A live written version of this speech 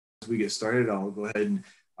we get started, I'll go ahead and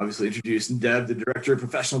obviously introduce Deb, the Director of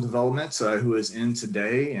Professional Development, who is in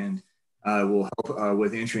today and will help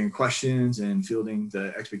with answering questions and fielding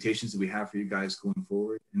the expectations that we have for you guys going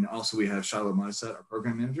forward. And also we have Shiloh Modisette, our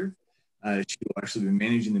Program Manager. She will actually be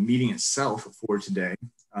managing the meeting itself for today.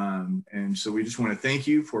 And so we just want to thank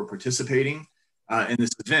you for participating in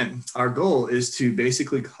this event. Our goal is to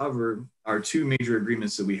basically cover our two major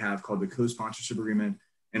agreements that we have called the co-sponsorship agreement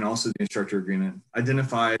and also the instructor agreement.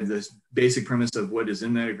 Identify this basic premise of what is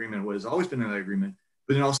in that agreement, what has always been in that agreement,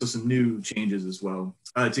 but then also some new changes as well.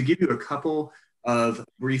 To give you a couple of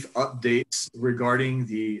brief updates regarding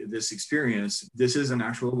this experience, this is an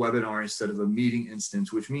actual webinar instead of a meeting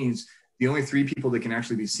instance, which means the only three people that can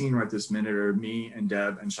actually be seen right this minute are me and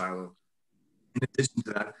Deb and Shiloh. In addition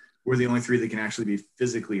to that, we're the only three that can actually be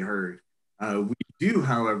physically heard. We do,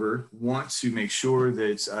 however, want to make sure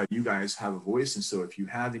that you guys have a voice. And so if you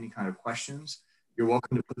have any kind of questions, you're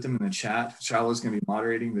welcome to put them in the chat. Shiloh is going to be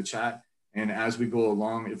moderating the chat. And as we go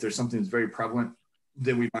along, if there's something that's very prevalent,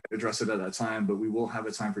 then we might address it at that time, but we will have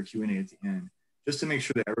a time for Q&A at the end, just to make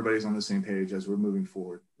sure that everybody's on the same page as we're moving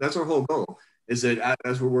forward. That's our whole goal, is that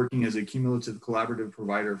as we're working as a cumulative collaborative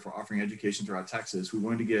provider for offering education throughout Texas, we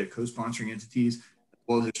wanted to get co-sponsoring entities as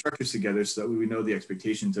well as instructors together so that we know the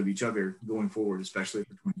expectations of each other going forward, especially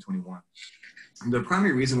for 2021. The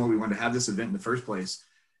primary reason why we wanted to have this event in the first place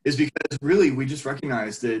is because really we just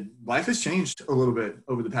recognized that life has changed a little bit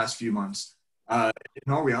over the past few months.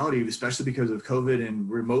 In all reality, especially because of COVID and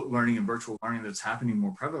remote learning and virtual learning that's happening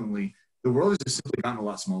more prevalently, the world has just simply gotten a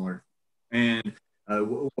lot smaller. And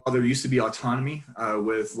while there used to be autonomy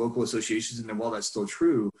with local associations, and while that's still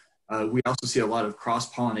true, we also see a lot of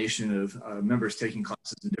cross-pollination of members taking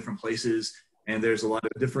classes in different places, and there's a lot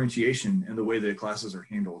of differentiation in the way that classes are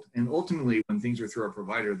handled. And ultimately, when things are through our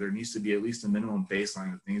provider, there needs to be at least a minimum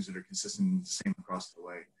baseline of things that are consistent and the same across the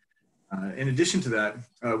way. In addition to that,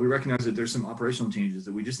 we recognize that there's some operational changes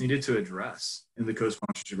that we just needed to address in the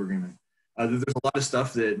co-sponsorship agreement. There's a lot of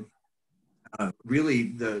stuff that really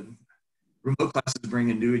the remote classes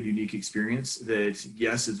bring a new and unique experience that,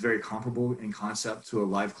 yes, it's very comparable in concept to a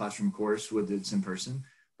live classroom course with it's in person,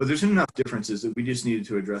 but there's enough differences that we just needed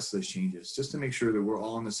to address those changes just to make sure that we're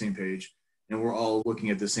all on the same page and we're all looking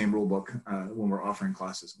at the same rule book when we're offering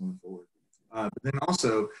classes going forward. But then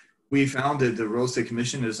also, we found that the Real Estate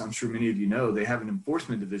Commission, as I'm sure many of you know, they have an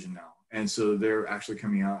enforcement division now. And so they're actually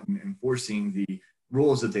coming out and enforcing the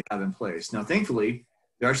rules that they have in place. Now, thankfully,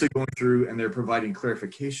 they're actually going through and they're providing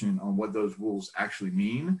clarification on what those rules actually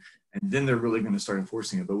mean. And then they're really going to start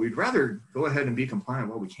enforcing it. But we'd rather go ahead and be compliant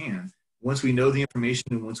while we can. Once we know the information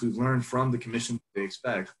and once we've learned from the commission what they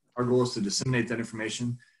expect, our goal is to disseminate that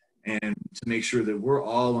information and to make sure that we're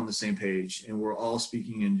all on the same page and we're all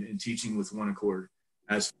speaking and teaching with one accord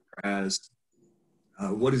as far as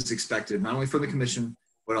what is expected, not only from the commission,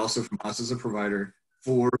 but also from us as a provider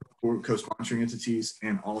for co-sponsoring entities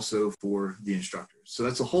and also for the instructors. So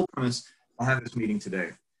that's the whole premise behind this meeting today.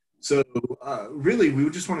 So really, we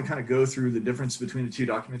would just want to kind of go through the difference between the two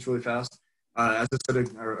documents really fast. As I said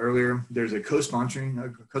earlier, there's a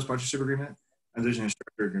co-sponsorship agreement and there's an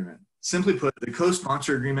instructor agreement. Simply put, the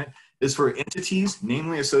co-sponsor agreement is for entities,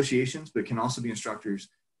 namely associations, but can also be instructors,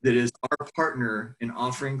 that is our partner in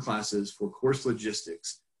offering classes for course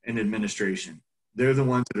logistics and administration. They're the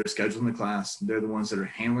ones that are scheduling the class. They're the ones that are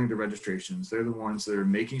handling the registrations. They're the ones that are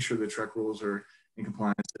making sure the TREC rules are in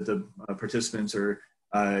compliance, that the participants are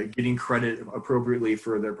getting credit appropriately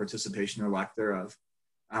for their participation or lack thereof.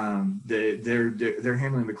 They're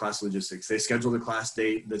handling the class logistics. They schedule the class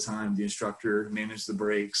date, the time, the instructor manages the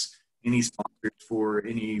breaks, any sponsors for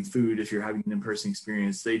any food if you're having an in-person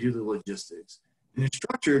experience. They do the logistics. An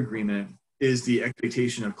instructor agreement is the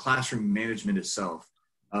expectation of classroom management itself,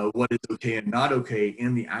 what is okay and not okay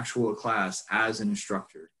in the actual class as an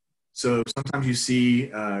instructor. So sometimes you see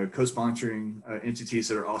co-sponsoring entities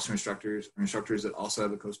that are also instructors or instructors that also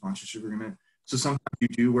have a co-sponsorship agreement. So sometimes you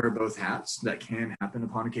do wear both hats. That can happen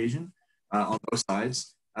upon occasion on both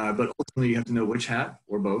sides. But ultimately, you have to know which hat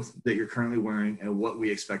or both that you're currently wearing and what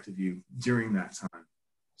we expect of you during that time.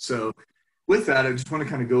 So with that, I just want to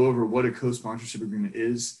kind of go over what a co-sponsorship agreement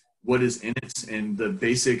is, what is in it, and the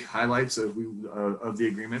basic highlights of the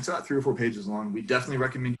agreement. It's about 3 or 4 pages long. We definitely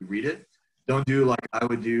recommend you read it. Don't do like I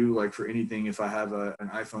would do like for anything if I have an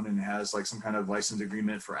iPhone and it has like some kind of license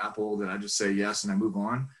agreement for Apple that I just say yes and I move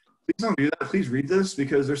on. Please don't do that. Please read this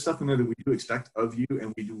because there's stuff in there that we do expect of you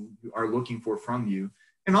and we are looking for from you,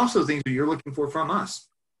 and also things that you're looking for from us.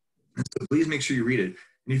 And so please make sure you read it.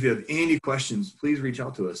 And if you have any questions, please reach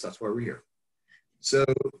out to us. That's why we're here. So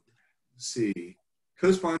let's see.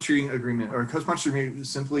 Co-sponsoring agreement or co-sponsoring agreement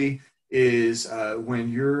simply is when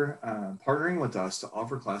you're partnering with us to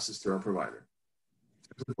offer classes through our provider,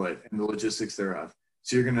 and the logistics thereof.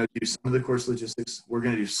 So you're going to do some of the course logistics. We're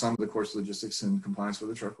going to do some of the course logistics in compliance with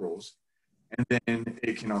the truck rules. And then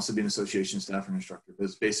it can also be an association staff and instructor, but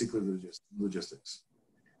it's basically the logistics.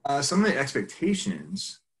 Some of the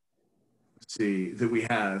expectations, let's see, that we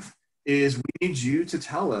have is we need you to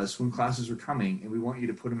tell us when classes are coming, and we want you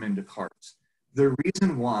to put them into carts. The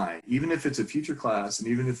reason why, even if it's a future class, and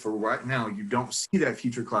even if for right now you don't see that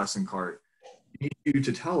future class in cart, we need you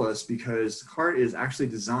to tell us, because the cart is actually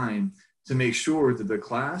designed to make sure that the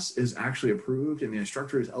class is actually approved and the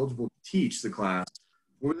instructor is eligible to teach the class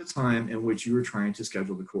for the time in which you are trying to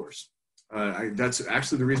schedule the course. That's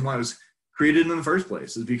actually the reason why it was created in the first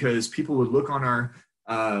place, is because people would look on our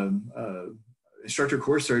instructor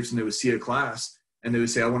course search and they would see a class and they would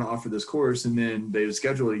say, I want to offer this course. And then they would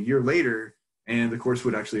schedule it a year later and the course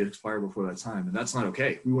would actually expire before that time. And that's not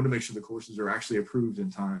okay. We want to make sure the courses are actually approved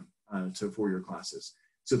in time for your classes.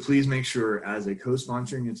 So please make sure as a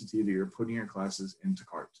co-sponsoring entity that you're putting your classes into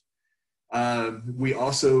cart. We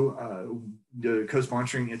also, the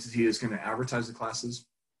co-sponsoring entity is going to advertise the classes.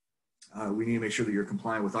 We need to make sure that you're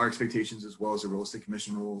compliant with our expectations as well as the Real Estate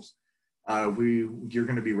Commission rules. You're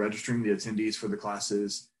going to be registering the attendees for the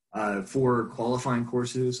classes. For qualifying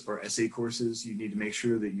courses or SA courses, you need to make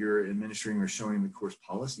sure that you're administering or showing the course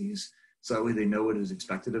policies. So that way they know what is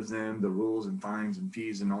expected of them, the rules and fines and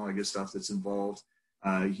fees and all that good stuff that's involved.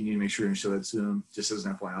 You need to make sure and show that to them. Just as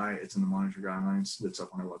an FYI, it's in the monitor guidelines that's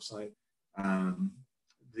up on our website.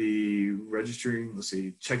 The registering, let's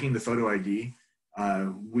see, checking the photo ID.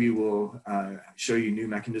 We will show you new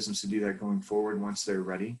mechanisms to do that going forward once they're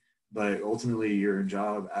ready. But ultimately, your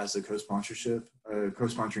job as a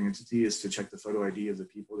co-sponsoring entity is to check the photo ID of the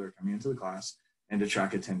people that are coming into the class and to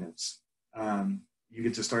track attendance. You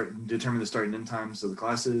get to determine the start and end times of the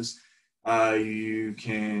classes. You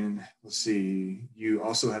can, let's see, you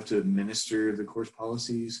also have to administer the course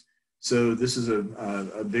policies. So this is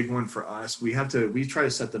a big one for us. We try to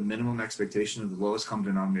set the minimum expectation of the lowest common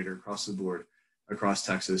denominator across the board, across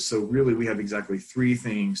Texas. So really we have exactly 3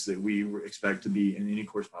 things that we expect to be in any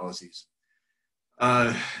course policies.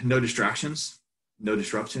 No distractions, no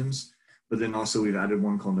disruptions, but then also we've added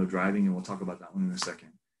one called no driving, and we'll talk about that one in a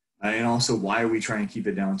second. And also why we try and keep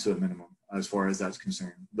it down to a minimum as far as that's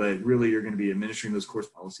concerned. But really you're going to be administering those course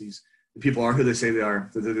policies. The people are who they say they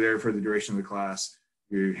are, that they're there for the duration of the class.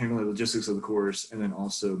 You're handling the logistics of the course, and then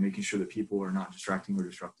also making sure that people are not distracting or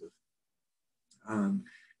disruptive.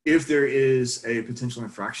 If there is a potential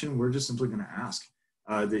infraction, we're just simply going to ask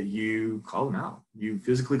that you call them out. You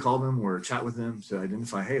physically call them or chat with them to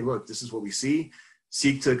identify, hey, look, this is what we see.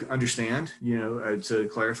 Seek to understand, to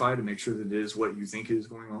clarify, to make sure that it is what you think is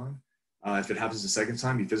going on. If it happens the second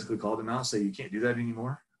time, you physically call them out, say you can't do that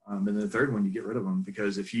anymore. And then the third one, you get rid of them,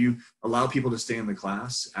 because if you allow people to stay in the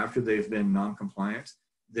class after they've been non-compliant,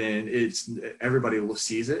 then everybody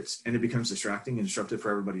sees it and it becomes distracting and disruptive for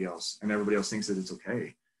everybody else. And everybody else thinks that it's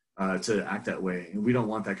okay to act that way. And we don't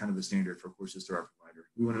want that kind of a standard for courses through our provider.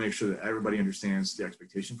 We want to make sure that everybody understands the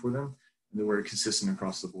expectation for them and that we're consistent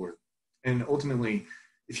across the board. And ultimately,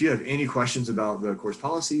 if you have any questions about the course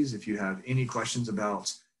policies, if you have any questions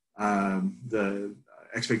about the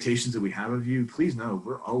expectations that we have of you, please know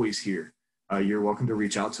we're always here. You're welcome to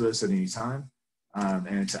reach out to us at any time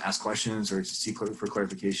and to ask questions or to seek for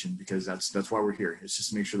clarification, because that's why we're here. It's just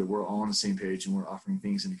to make sure that we're all on the same page and we're offering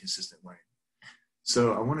things in a consistent way.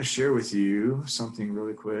 So I want to share with you something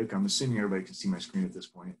really quick. I'm assuming everybody can see my screen at this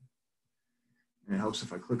point. And it helps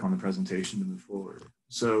if I click on the presentation to move forward.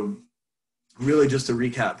 So really just to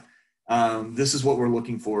recap, this is what we're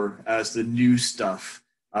looking for as the new stuff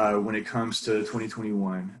when it comes to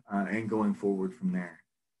 2021 and going forward from there.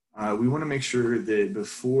 We want to make sure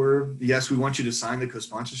that yes, we want you to sign the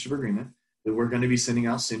co-sponsorship agreement that we're going to be sending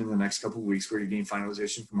out soon in the next couple of weeks, where you're getting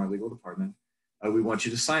finalization from our legal department. We want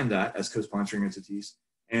you to sign that as co-sponsoring entities.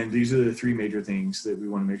 And these are the 3 major things that we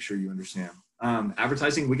want to make sure you understand.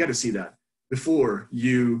 Advertising, we got to see that before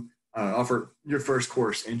you offer your first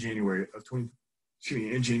course in January of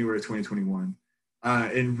 2021.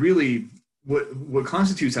 And really, what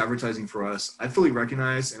constitutes advertising for us, I fully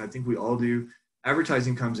recognize, and I think we all do,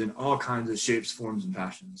 advertising comes in all kinds of shapes, forms, and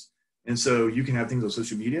fashions. And so you can have things on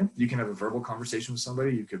social media. You can have a verbal conversation with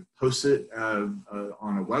somebody. You could post it on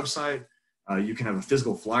a website. You can have a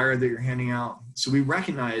physical flyer that you're handing out. So we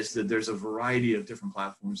recognize that there's a variety of different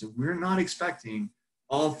platforms, and we're not expecting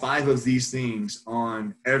all 5 of these things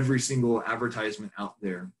on every single advertisement out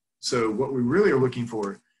there. So what we really are looking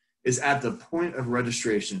for is at the point of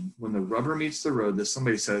registration, when the rubber meets the road, that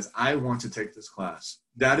somebody says, I want to take this class.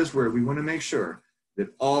 That is where we want to make sure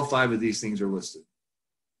that all 5 of these things are listed.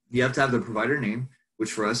 You have to have the provider name,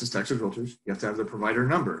 which for us is Texas Realtors. You have to have the provider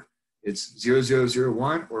number. It's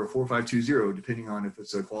 0001 or 4520, depending on if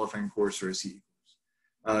it's a qualifying course or a CE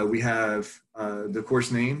course. We have the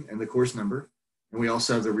course name and the course number, and we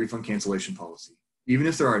also have the refund cancellation policy. Even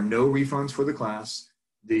if there are no refunds for the class,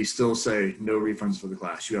 they still say no refunds for the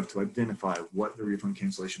class. You have to identify what the refund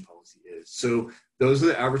cancellation policy is. So those are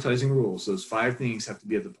the advertising rules. Those 5 things have to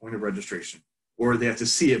be at the point of registration, or they have to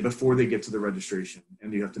see it before they get to the registration,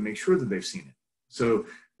 and you have to make sure that they've seen it. So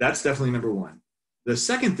that's definitely number 1. The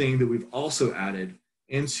second thing that we've also added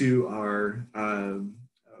into our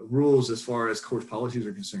rules as far as course policies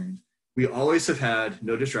are concerned, we always have had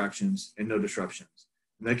no distractions and no disruptions.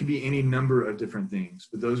 And that can be any number of different things,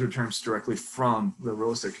 but those are terms directly from the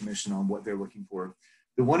Real Estate Commission on what they're looking for.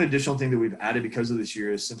 The one additional thing that we've added because of this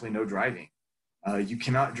year is simply no driving. You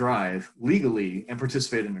cannot drive legally and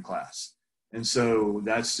participate in a class. And so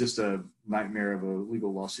that's just a nightmare of a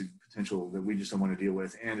legal lawsuit potential that we just don't want to deal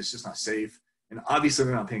with. And it's just not safe. And obviously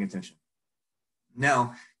we're not paying attention.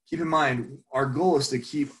 Now, keep in mind, our goal is to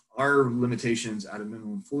keep our limitations at a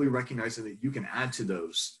minimum, fully recognizing that you can add to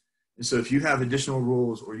those. And so if you have additional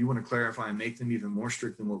rules or you want to clarify and make them even more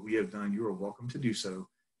strict than what we have done, you are welcome to do so.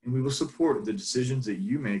 And we will support the decisions that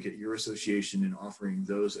you make at your association in offering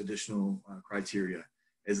those additional criteria,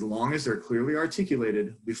 as long as they're clearly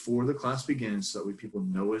articulated before the class begins so that people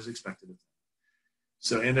know what is expected of them.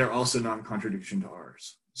 So, and they're also not in contradiction to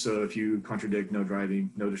ours. So if you contradict no driving,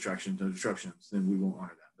 no distractions, no disruptions, then we won't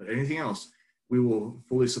honor that. But anything else, we will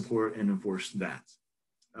fully support and enforce that.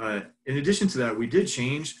 In addition to that, we did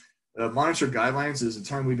change monitor guidelines is a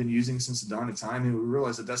term we've been using since the dawn of time, and we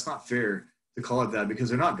realized that that's not fair to call it that because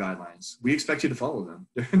they're not guidelines. We expect you to follow them.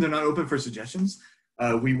 They're not open for suggestions.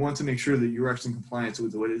 We want to make sure that you're actually in compliance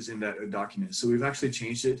with what is in that document. So we've actually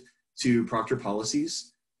changed it to proctor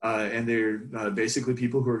policies, and they're basically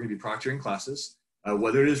people who are going to be proctoring classes.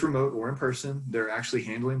 Whether it is remote or in person, they're actually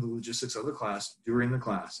handling the logistics of the class during the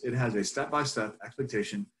class. It has a step-by-step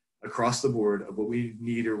expectation across the board of what we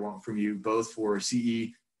need or want from you, both for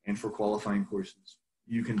CE and for qualifying courses.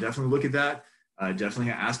 You can definitely look at that.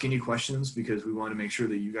 Definitely ask any questions because we want to make sure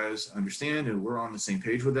that you guys understand and we're on the same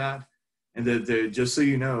page with that. And that just so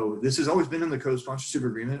you know, this has always been in the co-sponsorship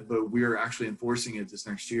agreement, but we are actually enforcing it this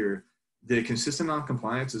next year. The consistent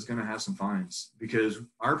non-compliance is going to have some fines because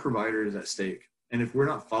our provider is at stake. And if we're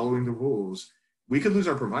not following the rules, we could lose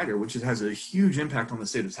our provider, which has a huge impact on the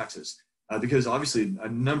state of Texas because obviously a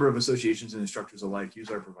number of associations and instructors alike use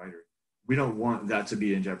our provider. We don't want that to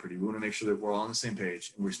be in jeopardy. We want to make sure that we're all on the same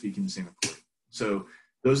page and we're speaking the same accord. So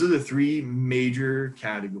those are the 3 major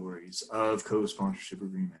categories of co-sponsorship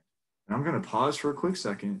agreement. And I'm going to pause for a quick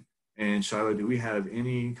second. And Shiloh, do we have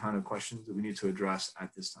any kind of questions that we need to address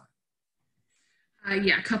at this time?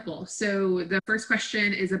 Yeah, a couple. So the first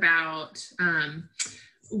question is about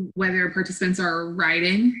whether participants are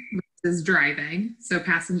riding versus driving. So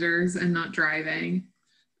passengers and not driving.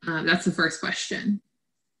 That's the first question.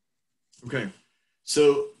 Okay.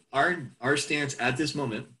 So our stance at this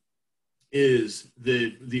moment is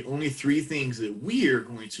that the only 3 things that we are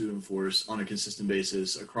going to enforce on a consistent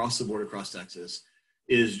basis across the board, across Texas,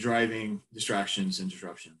 is driving, distractions, and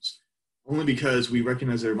disruptions. Only because we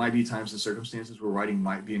recognize there might be times and circumstances where riding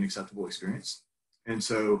might be an acceptable experience. And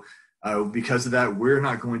so because of that, we're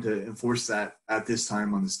not going to enforce that at this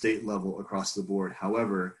time on the state level across the board.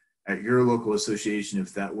 However, at your local association,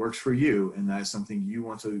 if that works for you and that is something you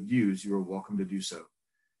want to use, you are welcome to do so.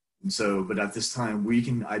 And so, but at this time, we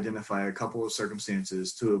can identify a couple of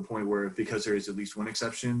circumstances to a point where because there is at least one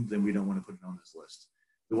exception, then we don't want to put it on this list.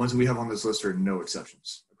 The ones that we have on this list are no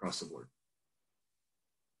exceptions across the board.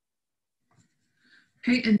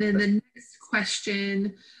 Okay, and then the next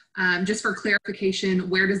question, just for clarification,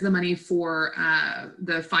 where does the money for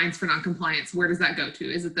the fines for noncompliance, where does that go to?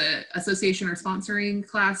 Is it the association or sponsoring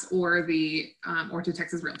class or the or to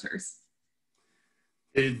Texas Realtors?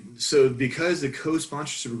 So because the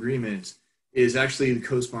co-sponsorship agreement is actually the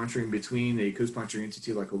co-sponsoring between a co-sponsoring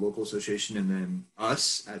entity like a local association and then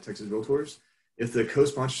us at Texas Realtors, if the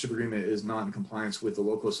co-sponsorship agreement is not in compliance with the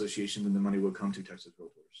local association, then the money will come to Texas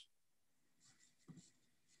Realtors.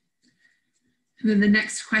 And then the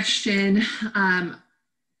next question,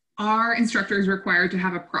 are instructors required to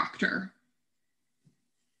have a proctor?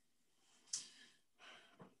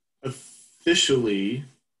 Officially,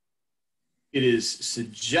 it is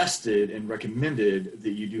suggested and recommended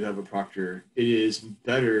that you do have a proctor. It is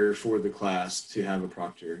better for the class to have a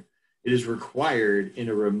proctor. It is required in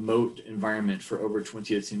a remote environment for over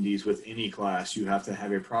 20 attendees with any class. You have to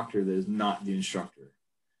have a proctor that is not the instructor.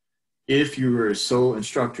 If you are a sole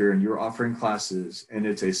instructor and you're offering classes and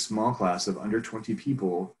it's a small class of under 20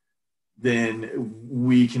 people, then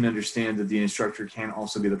we can understand that the instructor can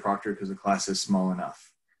also be the proctor because the class is small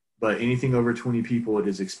enough. But anything over 20 people, it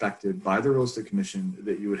is expected by the Real Estate Commission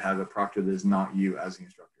that you would have a proctor that is not you as the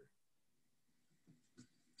instructor.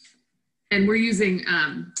 And we're using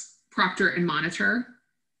proctor and monitor.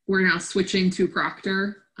 We're now switching to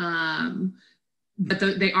proctor, but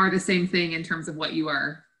they are the same thing in terms of what you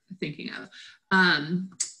are thinking of.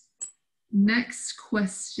 Next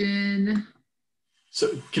question.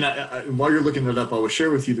 So can I while you're looking that up, I will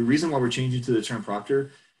share with you the reason why we're changing to the term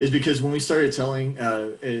proctor is because when we started telling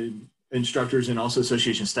instructors and also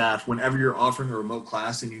association staff, whenever you're offering a remote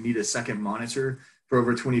class and you need a second monitor for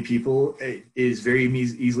over 20 people, it is very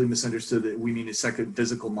easily misunderstood that we mean a second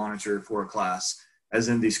physical monitor for a class, as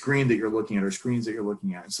in the screen that you're looking at or screens that you're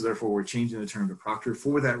looking at. And so therefore we're changing the term to proctor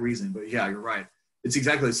for that reason. But yeah, you're right. It's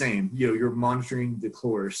exactly the same. You know, you're monitoring the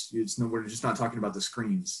course. We're just not talking about the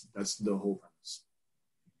screens. That's the whole premise.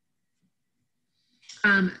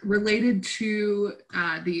 Related to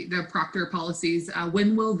the proctor policies,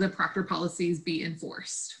 when will the proctor policies be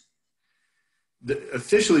enforced?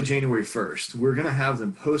 Officially January 1st. We're going to have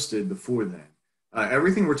them posted before then.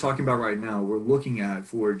 Everything we're talking about right now, we're looking at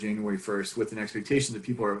for January 1st with an expectation that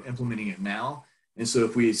people are implementing it now. And so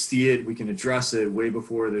if we see it, we can address it way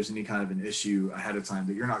before there's any kind of an issue ahead of time,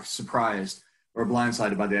 that you're not surprised or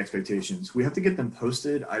blindsided by the expectations. We have to get them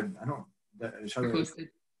posted. Posted.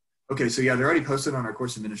 Okay, so yeah, they're already posted on our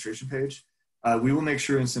course administration page. We will make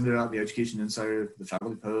sure and send it out, the Education Insider, the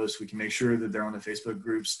Faculty Post. We can make sure that they're on the Facebook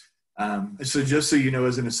groups. So just so you know,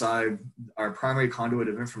 as an aside, our primary conduit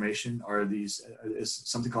of information is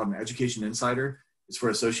something called an Education Insider. It's for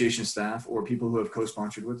association staff or people who have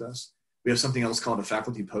co-sponsored with us. We have something else called a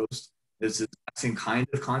Faculty Post. It's the same kind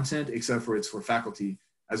of content, except for it's for faculty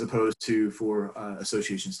as opposed to for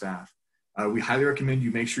association staff. We highly recommend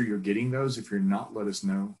you make sure you're getting those. If you're not, let us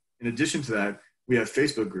know. In addition to that, we have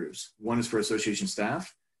Facebook groups. One is for association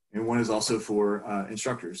staff, and one is also for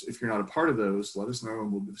instructors. If you're not a part of those, let us know,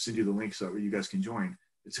 and we'll send you the link so that you guys can join.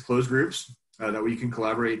 It's a closed groups. That way you can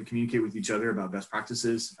collaborate and communicate with each other about best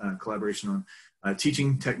practices, collaboration on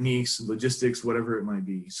teaching techniques, logistics, whatever it might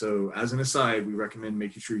be. So as an aside, we recommend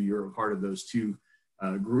making sure you're a part of those two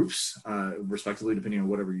groups, respectively, depending on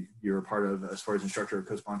whatever you're a part of as far as instructor or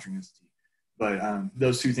co-sponsoring entity. But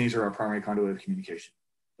those two things are our primary conduit of communication.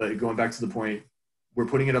 But going back to the point, we're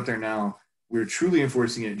putting it up there now. We're truly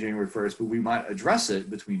enforcing it January 1st, but we might address it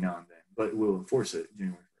between now and then, but we'll enforce it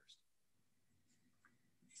January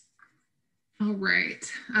 1st. All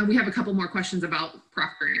right. We have a couple more questions about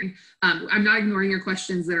proctoring. I'm not ignoring your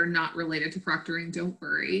questions that are not related to proctoring. Don't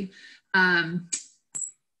worry. Can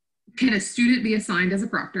a student be assigned as a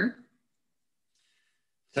proctor?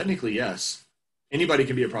 Technically, yes. Anybody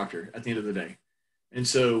can be a proctor at the end of the day. And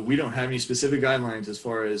so we don't have any specific guidelines as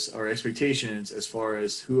far as our expectations, as far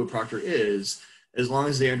as who a proctor is, as long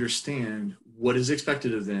as they understand what is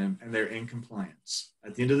expected of them and they're in compliance.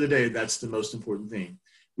 At the end of the day, that's the most important thing.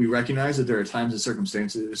 We recognize that there are times and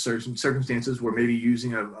circumstances where maybe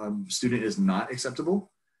using a student is not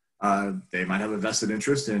acceptable. They might have a vested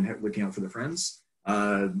interest in looking out for their friends,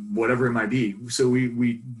 whatever it might be. So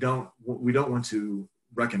we don't want to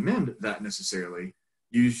recommend that necessarily.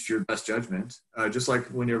 Use your best judgment, just like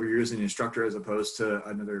whenever you're using an instructor as opposed to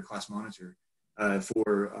another class monitor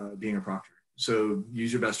for being a proctor. So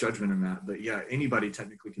use your best judgment in that. But yeah, anybody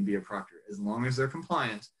technically can be a proctor as long as they're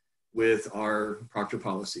compliant with our proctor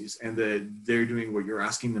policies and that they're doing what you're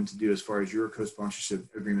asking them to do as far as your co-sponsorship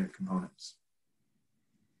agreement components.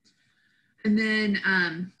 And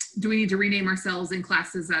then do we need to rename ourselves in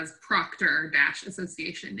classes as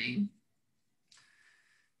proctor-association name?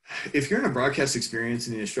 If you're in a broadcast experience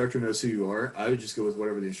and the instructor knows who you are, I would just go with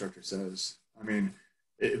whatever the instructor says. I mean,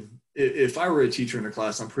 if I were a teacher in a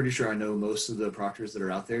class, I'm pretty sure I know most of the proctors that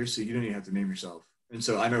are out there, so you don't even have to name yourself. And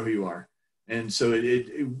so I know who you are. And so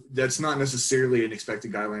that's not necessarily an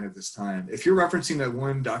expected guideline at this time. If you're referencing that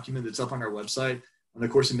one document that's up on our website, on the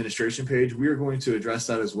course administration page, we are going to address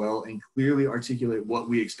that as well and clearly articulate what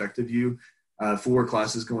we expect of you for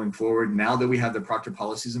classes going forward. Now that we have the proctor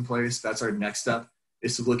policies in place, that's our next step,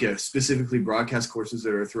 is to look at specifically broadcast courses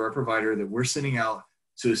that are through our provider that we're sending out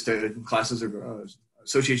to classes or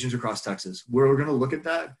associations across Texas. We're going to look at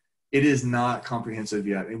that. It is not comprehensive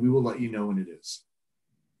yet, and we will let you know when it is.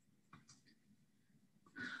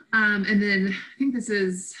 And then I think this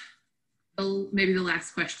is maybe the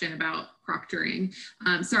last question about proctoring.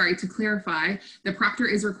 Sorry, to clarify, the proctor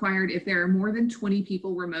is required if there are more than 20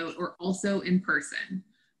 people remote or also in person.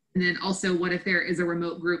 And then also, what if there is a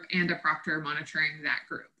remote group and a proctor monitoring that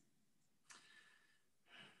group?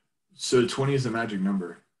 So 20 is the magic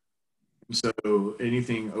number. So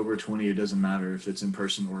anything over 20, it doesn't matter if it's in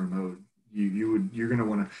person or remote. You're going to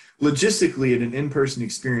want to, logistically, in an in-person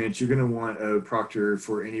experience, you're going to want a proctor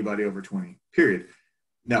for anybody over 20, period.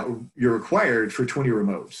 Now, you're required for 20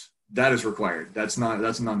 remotes. That is required. That's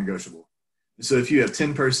non-negotiable. So if you have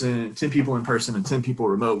 10 people in person and 10 people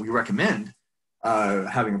remote, we recommend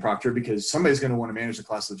having a proctor, because somebody's going to want to manage the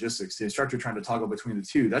class logistics. The instructor trying to toggle between the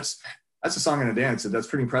two, that's a song and a dance. So that's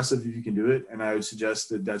pretty impressive if you can do it. And I would suggest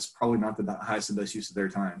that that's probably not the highest and best use of their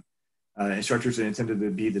time. Instructors are intended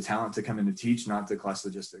to be the talent to come in and teach, not the class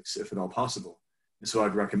logistics, if at all possible. And so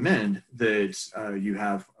I'd recommend that you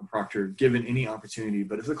have a proctor given any opportunity.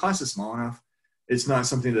 But if the class is small enough, it's not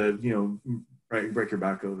something to, break your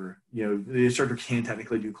back over. The instructor can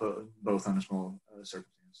technically do both on a small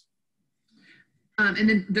circumstance. And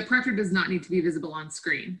then the proctor does not need to be visible on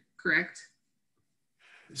screen, correct?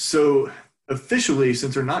 So officially,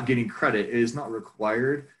 since they're not getting credit, it is not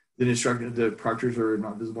required that the proctors are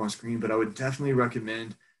not visible on screen, but I would definitely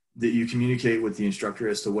recommend that you communicate with the instructor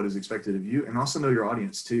as to what is expected of you, and also know your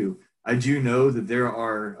audience too. I do know that there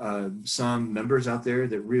are some members out there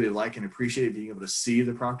that really like and appreciate being able to see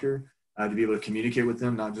the proctor, to be able to communicate with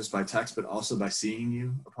them, not just by text, but also by seeing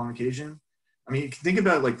you upon occasion. I mean, think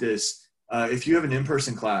about it like this. If you have an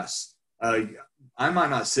in-person class, I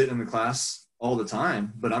might not sit in the class all the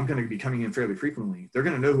time, but I'm going to be coming in fairly frequently. They're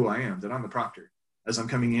going to know who I am, that I'm the proctor, as I'm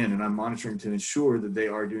coming in, and I'm monitoring to ensure that they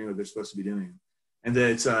are doing what they're supposed to be doing. And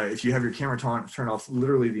that if you have your camera turned off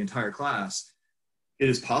literally the entire class, it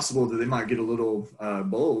is possible that they might get a little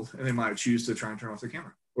bold, and they might choose to try and turn off their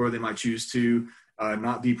camera, or they might choose to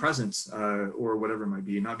not be present, or whatever it might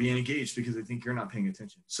be, not being engaged because they think you're not paying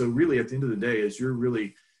attention. So really, at the end of the day, is you're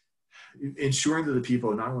really ensuring that the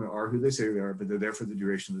people not only are who they say they are, but they're there for the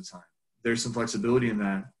duration of the time. There's some flexibility in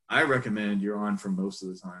that. I recommend you're on for most of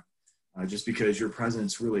the time, just because your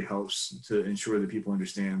presence really helps to ensure that people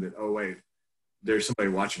understand that, oh, wait, there's somebody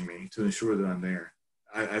watching me, to ensure that I'm there.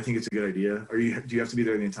 I think it's a good idea. Do you have to be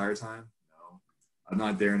there the entire time? No, I'm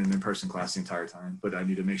not there in an in-person class the entire time, but I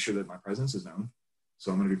need to make sure that my presence is known.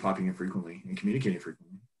 So I'm going to be popping in frequently and communicating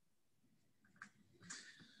frequently.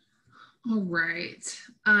 All right.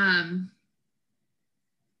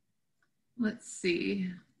 Let's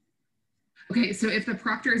see. Okay, so if the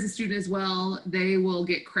proctor is a student as well, they will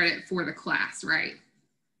get credit for the class, right?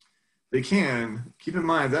 They can. Keep in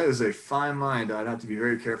mind, that is a fine line that I'd have to be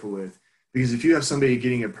very careful with, because if you have somebody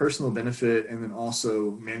getting a personal benefit and then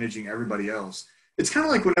also managing everybody else, it's kind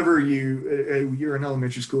of like whenever you're in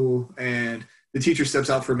elementary school and the teacher steps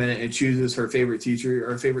out for a minute and chooses her favorite teacher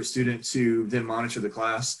or favorite student to then monitor the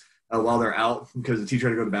class while they're out because the teacher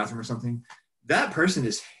had to go to the bathroom or something. That person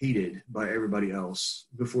is hated by everybody else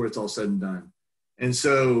before it's all said and done. And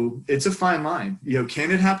so it's a fine line.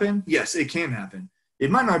 Can it happen? Yes, it can happen.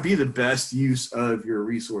 It might not be the best use of your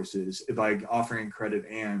resources by offering credit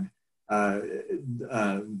and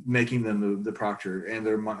making them the proctor, and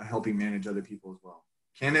they're helping manage other people as well.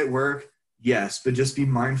 Can it work? Yes, but just be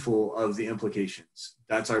mindful of the implications.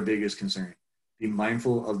 That's our biggest concern. Be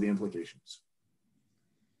mindful of the implications.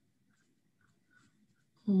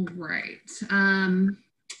 All right.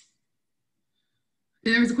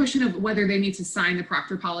 There was a question of whether they need to sign the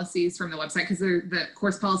proctor policies from the website, because the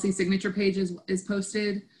course policy signature page is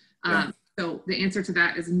posted. Yeah. So the answer to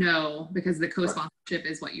that is no, because the co-sponsorship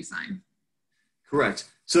is what you sign. Correct.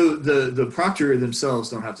 So the proctor themselves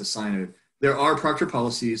don't have to sign it. There are proctor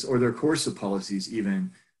policies, or there are course of policies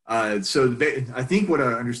even. So I think what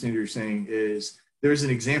I understand you're saying is there's an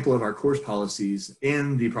example of our course policies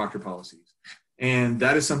in the proctor policies. And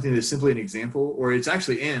that is something that's simply an example, or it's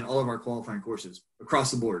actually in all of our qualifying courses across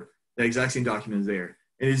the board. The exact same document is there.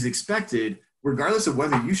 It is expected, regardless of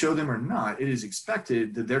whether you show them or not, it is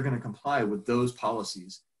expected that they're going to comply with those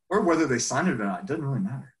policies, or whether they sign it or not. It doesn't really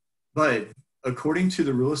matter. But according to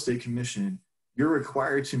the Real Estate Commission, you're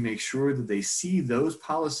required to make sure that they see those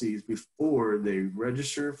policies before they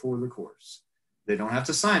register for the course. They don't have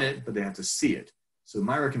to sign it, but they have to see it. So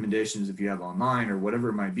my recommendation is, if you have online or whatever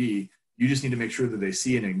it might be, you just need to make sure that they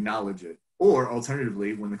see and acknowledge it. Or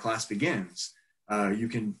alternatively, when the class begins, you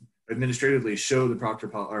can administratively show the proctor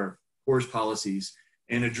or course policies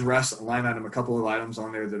and address a line item, a couple of items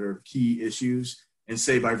on there that are key issues, and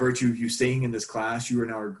say, by virtue of you staying in this class, you are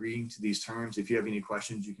now agreeing to these terms. If you have any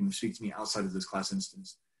questions, you can speak to me outside of this class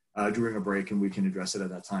instance during a break, and we can address it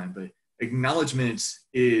at that time. But acknowledgement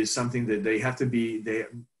is something that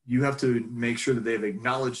you have to make sure that they've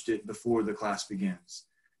acknowledged it before the class begins.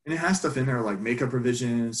 And it has stuff in there like makeup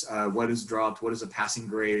provisions, what is dropped, what is a passing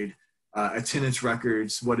grade, attendance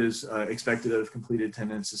records, what is expected of completed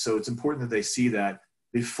attendance. So it's important that they see that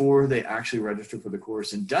before they actually register for the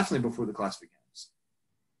course, and definitely before the class begins.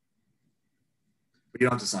 But you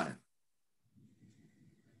don't have to sign it.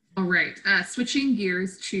 All right, switching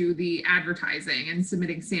gears to the advertising and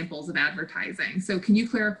submitting samples of advertising. So can you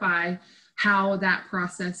clarify how that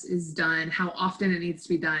process is done, how often it needs to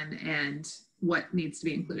be done, and what needs to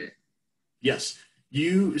be included? Yes,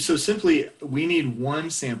 so simply we need one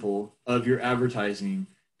sample of your advertising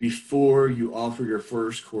before you offer your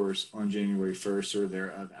first course on January 1st or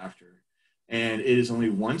thereafter. And it is only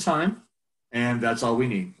one time, and that's all we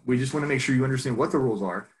need. We just want to make sure you understand what the rules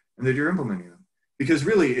are and that you're implementing them. Because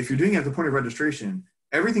really, if you're doing it at the point of registration,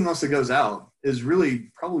 everything else that goes out is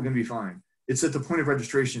really probably going to be fine. It's at the point of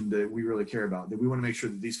registration that we really care about, that we want to make sure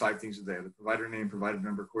that these 5 things are there: the provider name, provider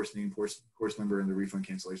number, course name, course number, and the refund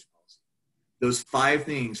cancellation policy. Those 5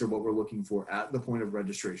 things are what we're looking for at the point of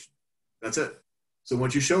registration. That's it. So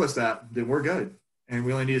once you show us that, then we're good. And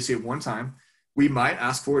we only need to see it one time. We might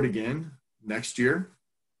ask for it again next year,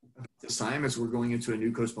 this time as we're going into a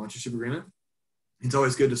new co-sponsorship agreement. It's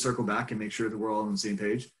always good to circle back and make sure that we're all on the same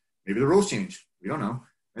page. Maybe the rules change. We don't know.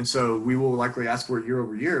 And so we will likely ask for it year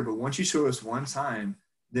over year. But once you show us one time,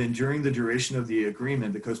 then during the duration of the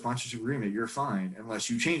agreement, the co-sponsorship agreement, you're fine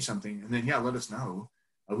unless you change something. And then, yeah, let us know.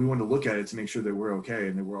 We want to look at it to make sure that we're okay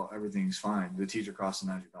and that everything's fine. The T's are crossed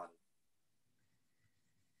and I's are dotted.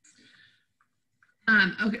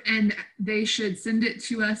 Okay, and they should send it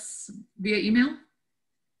to us via email?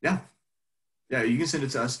 Yeah, you can send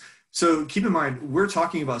it to us. So keep in mind, we're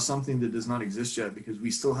talking about something that does not exist yet because we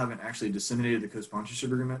still haven't actually disseminated the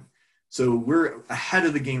co-sponsorship agreement. So we're ahead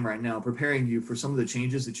of the game right now, preparing you for some of the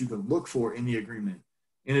changes that you can look for in the agreement.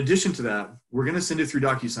 In addition to that, we're going to send it through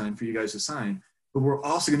DocuSign for you guys to sign, but we're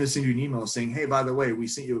also going to send you an email saying, hey, by the way, we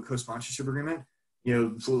sent you a co-sponsorship agreement.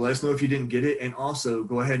 So let us know if you didn't get it. And also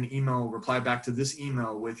go ahead and reply back to this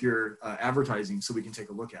email with your advertising so we can take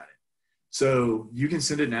a look at it. So you can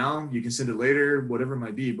send it now, you can send it later, whatever it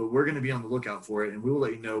might be, but we're going to be on the lookout for it. And we will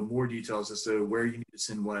let you know more details as to where you need to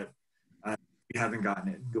send what if you haven't gotten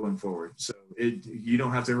it going forward. So you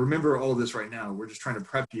don't have to remember all of this right now. We're just trying to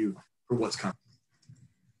prep you for what's coming.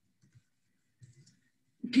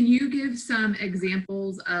 Can you give some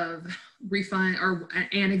examples of refund or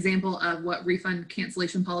an example of what refund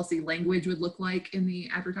cancellation policy language would look like in the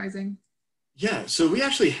advertising? Yeah, so we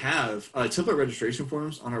actually have template registration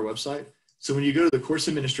forms on our website. So when you go to the course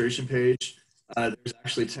administration page, there's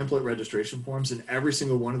actually template registration forms, and every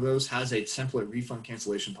single one of those has a template refund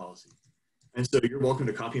cancellation policy. And so you're welcome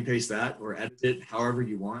to copy and paste that or edit it however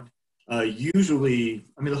you want. Usually,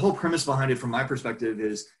 the whole premise behind it from my perspective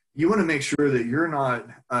is you want to make sure that you're not,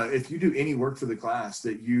 if you do any work for the class,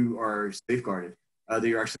 that you are safeguarded, that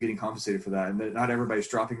you're actually getting compensated for that, and that not everybody's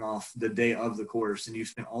dropping off the day of the course and you've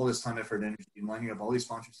spent all this time, effort, and energy and lining up all these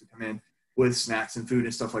sponsors to come in with snacks and food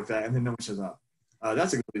and stuff like that, and then no one shows up.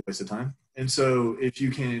 That's a complete waste of time. And so if you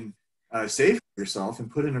can save yourself and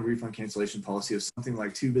put in a refund cancellation policy of something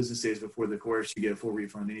like 2 business days before the course, you get a full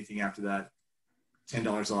refund. Anything after that,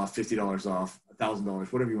 $10 off, $50 off,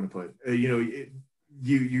 $1,000, whatever you want to put.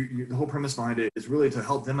 The whole premise behind it is really to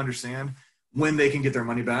help them understand when they can get their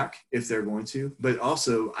money back if they're going to. But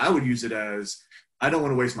also, I would use it as, I don't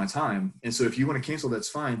want to waste my time. And so if you want to cancel, that's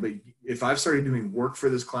fine. But if I've started doing work for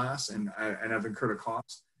this class and I've incurred a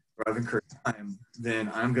cost or I've incurred time,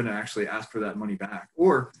 then I'm going to actually ask for that money back.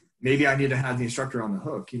 Or maybe I need to have the instructor on the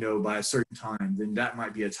hook, by a certain time. Then that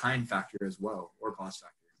might be a time factor as well, or cost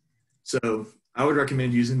factor. So I would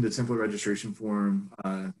recommend using the template registration form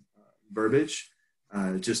verbiage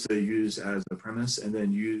just to use as a premise, and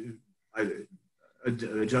then you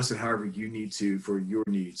adjust it however you need to for your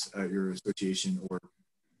needs at your association or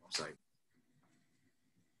website.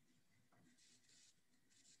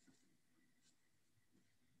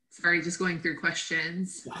 Sorry, just going through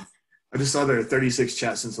questions. I just saw there are 36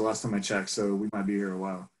 chats since the last time I checked, so we might be here a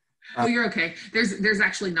while. Oh, you're okay. There's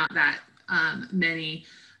actually not that many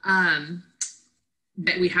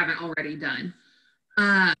that we haven't already done.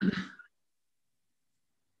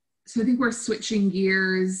 So I think we're switching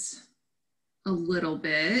gears a little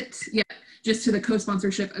bit. Yeah, just to the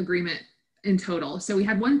co-sponsorship agreement in total. So we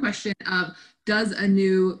had one question of, does a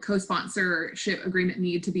new co-sponsorship agreement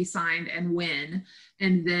need to be signed and when?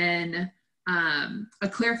 And then a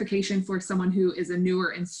clarification for someone who is a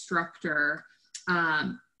newer instructor.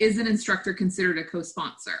 Is an instructor considered a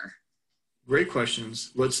co-sponsor? Great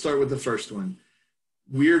questions. Let's start with the first one.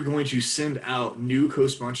 We are going to send out new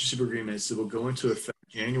co-sponsorship agreements that will go into effect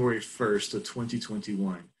January 1st of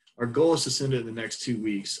 2021. Our goal is to send it in the next 2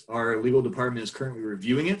 weeks. Our legal department is currently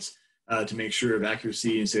reviewing it to make sure of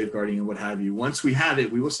accuracy and safeguarding and what have you. Once we have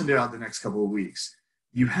it, we will send it out the next couple of weeks.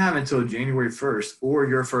 you have until January 1st or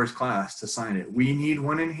your first class to sign it. We need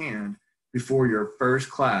one in hand before your first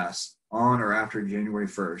class on or after January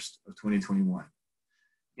 1st of 2021.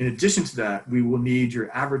 In addition to that, we will need your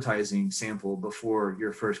advertising sample before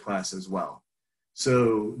your first class as well.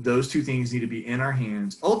 So those two things need to be in our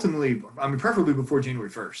hands, ultimately, I mean, preferably before January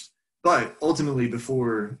 1st, but ultimately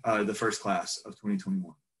before the first class of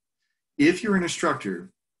 2021. If you're an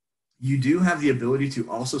instructor, you do have the ability to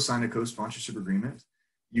also sign a co-sponsorship agreement.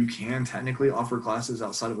 You can technically offer classes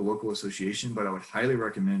outside of a local association, but I would highly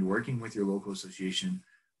recommend working with your local association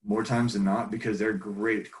more times than not, because they're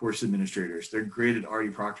great course administrators. They're great at already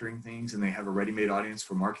proctoring things, and they have a ready-made audience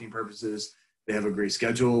for marketing purposes. They have a great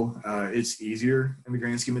schedule. It's easier in the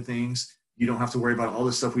grand scheme of things. You don't have to worry about all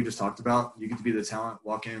the stuff we just talked about. You get to be the talent,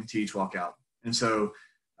 walk in, teach, walk out. And so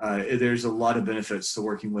there's a lot of benefits to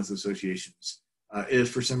working with associations. If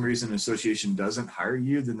for some reason an association doesn't hire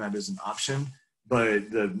you, then that is an option. But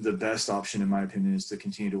the best option, in my opinion, is to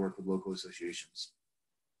continue to work with local associations.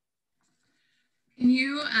 Can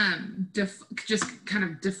you just kind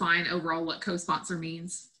of define overall what co-sponsor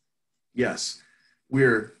means? Yes,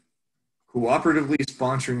 we're cooperatively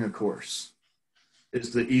sponsoring a course.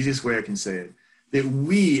 Is the easiest way I can say it. That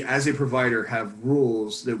we, as a provider, have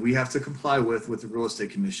rules that we have to comply with the Real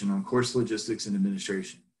Estate Commission on course logistics and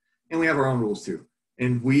administration. And we have our own rules too.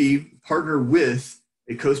 And we partner with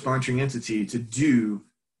a co-sponsoring entity to do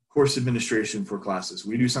course administration for classes.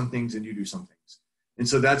 We do some things and you do some things. And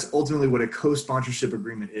so that's ultimately what a co-sponsorship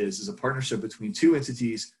agreement is a partnership between two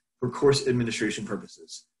entities for course administration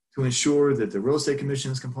purposes to ensure that the Real Estate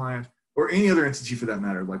Commission is compliant, or any other entity for that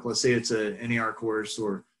matter. Like, let's say it's a NAR course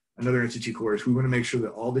or another entity course. We want to make sure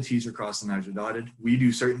that all the T's are crossed and I's are dotted. We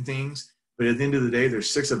do certain things, but at the end of the day, there's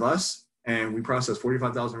 6 of us and we process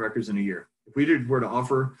 45,000 records in a year. If we were to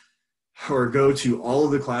offer or go to all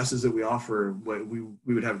of the classes that we offer,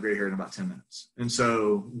 we would have gray hair in about 10 minutes. And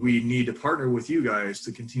so we need to partner with you guys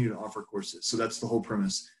to continue to offer courses. So that's the whole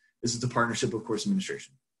premise. This is the partnership of course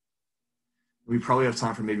administration. We probably have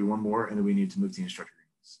time for maybe one more, and then we need to move to the instructor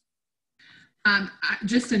agreements.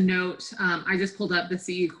 Just a note, I just pulled up the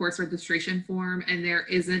CE course registration form, and there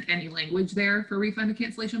isn't any language there for refund and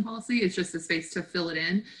cancellation policy. It's just a space to fill it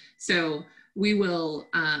in. So we will.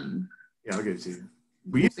 Yeah, I'll get it to you.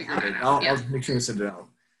 I'll make sure to send it out.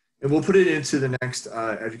 And we'll put it into the next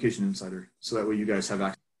Education Insider, so that way you guys have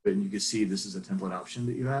access to it and you can see this is a template option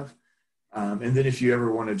that you have. And then if you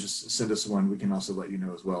ever want to just send us one, we can also let you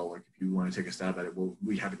know as well. Like if you want to take a stab at it, we'll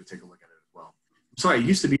be happy to take a look at it as well. I'm sorry, it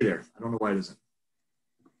used to be there. I don't know why it isn't.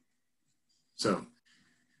 So.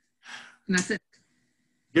 And that's it.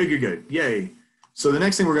 Good. Yay. So the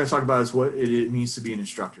next thing we're going to talk about is what it means to be an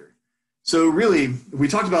instructor. So really, we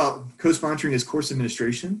talked about co-sponsoring as course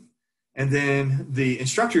administration, and then the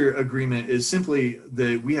instructor agreement is simply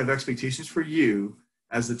that we have expectations for you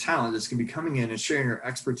as the talent that's going to be coming in and sharing our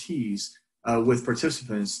expertise with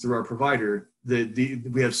participants through our provider, that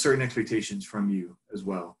we have certain expectations from you as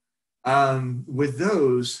well. With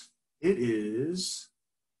those, it is,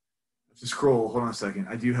 I have to scroll, hold on a second.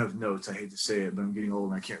 I do have notes, I hate to say it, but I'm getting old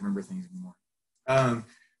and I can't remember things anymore.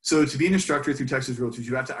 So to be an instructor through Texas Realtors,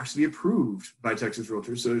 you have to actually be approved by Texas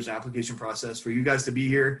Realtors. So there's an application process for you guys to be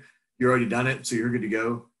here. You've already done it, so you're good to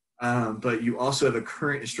go. But you also have a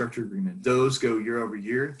current instructor agreement. Those go year over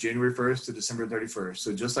year, January 1st to December 31st.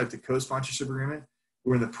 So just like the co-sponsorship agreement,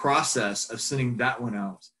 we're in the process of sending that one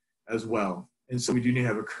out as well. And so we do need to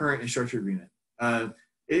have a current instructor agreement.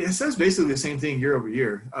 It says basically the same thing year over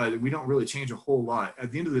year. We don't really change a whole lot.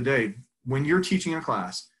 At the end of the day, when you're teaching a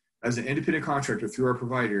class, as an independent contractor through our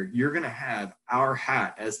provider, you're going to have our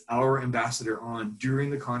hat as our ambassador on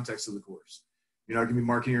during the context of the course. You're not going to be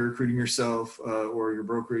marketing or recruiting yourself or your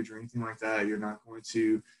brokerage or anything like that. You're not going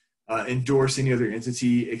to endorse any other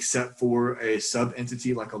entity except for a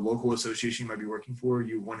sub-entity like a local association you might be working for.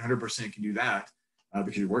 You 100% can do that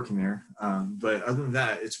because you're working there. But other than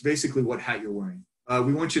that, it's basically what hat you're wearing.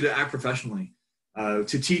 We want you to act professionally.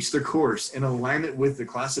 To teach the course in alignment with the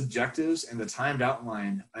class objectives and the timed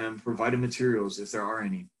outline and provided materials if there are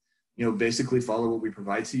any. Basically follow what we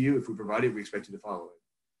provide to you. If we provide it, we expect you to follow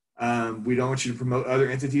it. We don't want you to promote other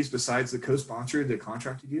entities besides the co-sponsor that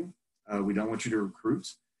contracted you. We don't want you to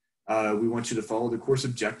recruit. We want you to follow the course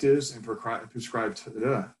objectives and prescribed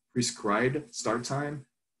start time,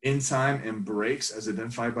 end time, and breaks as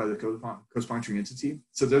identified by the co-sponsoring entity.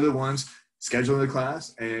 So they're the ones scheduling the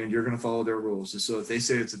class, and you're going to follow their rules. So if they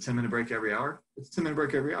say it's a 10-minute break every hour, it's a 10-minute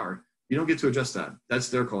break every hour. You don't get to adjust that. That's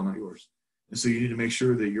their call, not yours. And so you need to make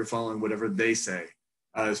sure that you're following whatever they say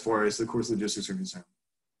as far as the course logistics are concerned,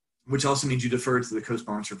 which also means you defer to the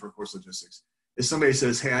co-sponsor for course logistics. If somebody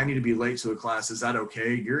says, hey, I need to be late to a class, is that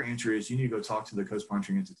okay? Your answer is you need to go talk to the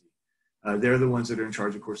co-sponsoring entity. They're the ones that are in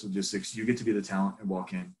charge of course logistics. You get to be the talent and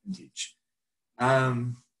walk in and teach.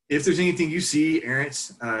 If there's anything you see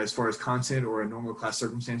errant as far as content or a normal class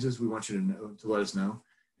circumstances, we want you to know, to let us know,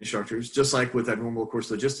 instructors. Just like with that normal course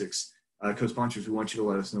logistics, co-sponsors, we want you to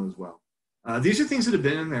let us know as well. These are things that have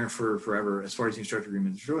been in there for forever as far as the instructor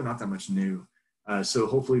agreement. It's really not that much new. So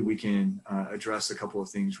hopefully we can address a couple of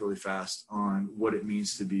things really fast on what it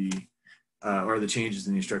means to be, or the changes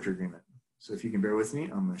in the instructor agreement. So if you can bear with me,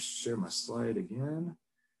 I'm going to share my slide again.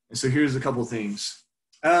 And so here's a couple of things.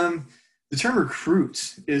 The term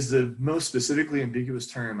recruit is the most specifically ambiguous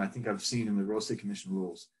term I think I've seen in the Real Estate Commission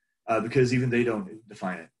rules, because even they don't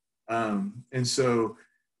define it. And so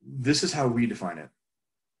this is how we define it.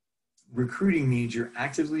 Recruiting means you're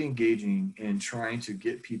actively engaging in trying to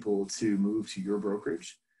get people to move to your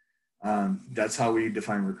brokerage. That's how we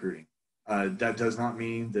define recruiting. That does not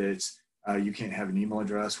mean that you can't have an email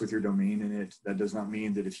address with your domain in it. That does not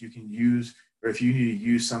mean that if you can use, or if you need to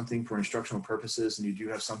use something for instructional purposes and you do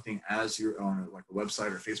have something as your own, like a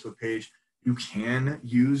website or Facebook page, you can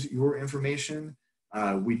use your information.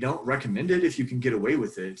 We don't recommend it if you can get away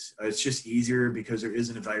with it. It's just easier because there is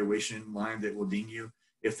an evaluation line that will ding you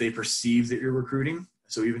if they perceive that you're recruiting.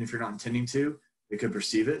 So even if you're not intending to, they could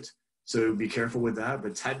perceive it. So be careful with that.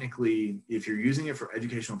 But technically, if you're using it for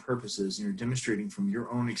educational purposes and you're demonstrating from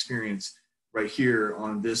your own experience right here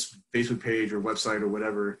on this Facebook page or website or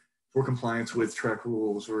whatever for compliance with TREC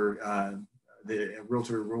rules or the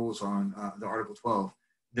realtor rules on the Article 12,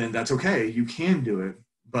 then that's okay. You can do it.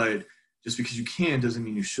 But just because you can doesn't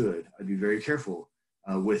mean you should. I'd be very careful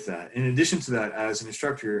with that. In addition to that, as an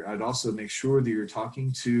instructor, I'd also make sure that you're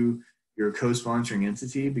talking to your co-sponsoring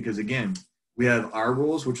entity, because again, we have our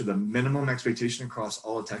rules, which are the minimum expectation across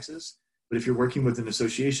all of Texas. But if you're working with an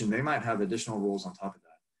association, they might have additional rules on top of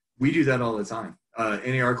that. We do that all the time.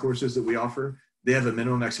 NAR courses that we offer, they have a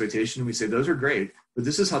minimum expectation. We say, those are great, but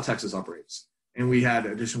this is how Texas operates. And we had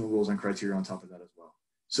additional rules and criteria on top of that as well.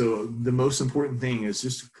 So the most important thing is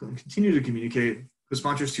just to continue to communicate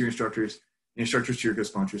co-sponsors to your instructors, instructors to your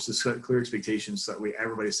co-sponsors, to set clear expectations so that way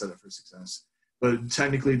everybody's set up for success. But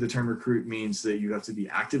technically the term recruit means that you have to be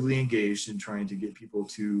actively engaged in trying to get people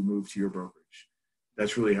to move to your brokerage.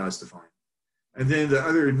 That's really how it's defined. And then the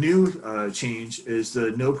other new change is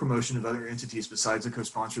the no promotion of other entities besides the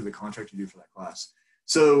co-sponsor that contracted you for that class.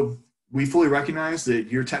 So we fully recognize that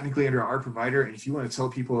you're technically under our provider, and if you want to tell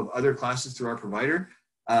people of other classes through our provider,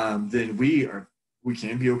 then we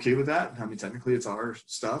can be okay with that. I mean, technically it's our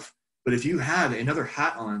stuff. But if you had another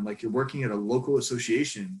hat on, like you're working at a local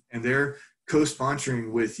association and they're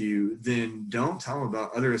co-sponsoring with you, then don't tell them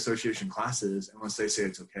about other association classes unless they say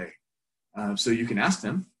it's okay. So you can ask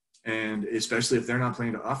them, and especially if they're not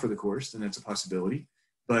planning to offer the course, then that's a possibility.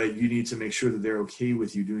 But you need to make sure that they're okay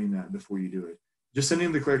with you doing that before you do it. Just sending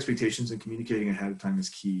them the clear expectations and communicating ahead of time is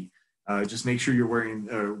key. Just make sure you're wearing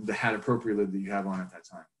the hat appropriately that you have on at that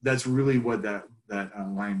time. That's really what that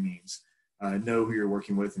line means. Know who you're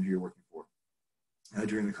working with and who you're working for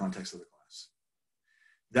during the context of the class.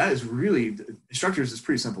 That is really, instructors is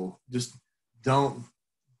pretty simple. Just don't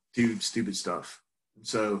do stupid stuff.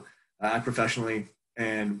 So act professionally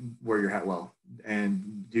and wear your hat well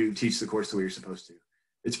and teach the course the way you're supposed to.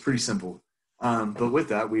 It's pretty simple. But with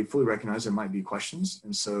that, we fully recognize there might be questions.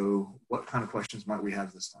 And so what kind of questions might we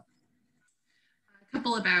have this time? A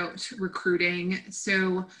couple about recruiting.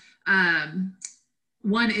 So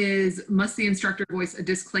one is, must the instructor voice a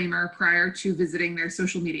disclaimer prior to visiting their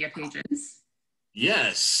social media pages?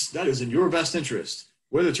 Yes, that is in your best interest,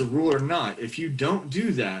 whether it's a rule or not. If you don't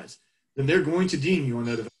do that, then they're going to deem you on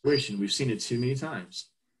that evaluation. We've seen it too many times.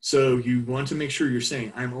 So you want to make sure you're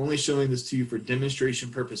saying, I'm only showing this to you for demonstration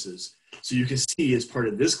purposes. So you can see as part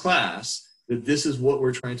of this class that this is what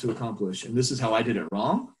we're trying to accomplish. And this is how I did it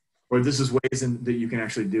wrong, or this is ways that you can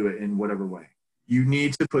actually do it in whatever way. You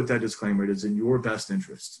need to put that disclaimer. It is in your best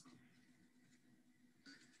interest.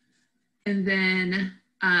 And then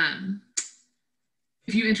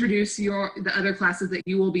if you introduce the other classes that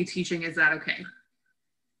you will be teaching, is that okay?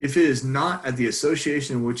 If it is not at the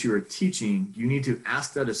association in which you are teaching, you need to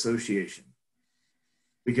ask that association,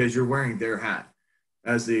 because you're wearing their hat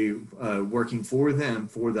as they working for them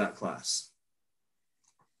for that class.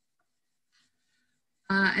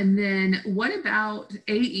 And then what about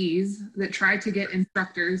AEs that try to get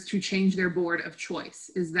instructors to change their board of choice?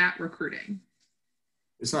 Is that recruiting?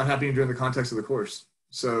 It's not happening during the context of the course.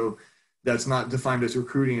 So that's not defined as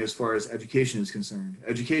recruiting as far as education is concerned.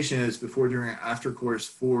 Education is before, during, after course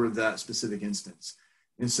for that specific instance.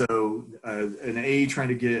 And so an AE trying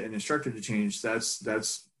to get an instructor to change, that's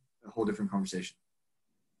a whole different conversation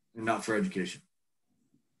and not for education.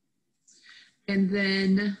 And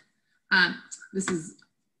then this is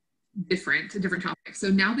a different topic. So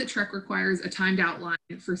now that TREC requires a timed outline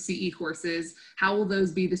for CE courses, how will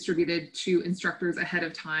those be distributed to instructors ahead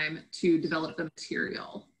of time to develop the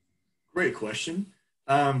material? Great question.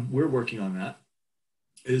 We're working on that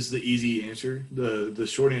is the easy answer. The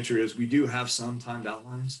short answer is we do have some timed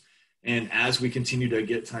outlines. And as we continue to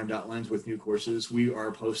get timed outlines with new courses, we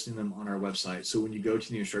are posting them on our website. So when you go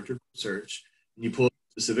to the instructor search and you pull a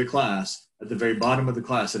specific class, at the very bottom of the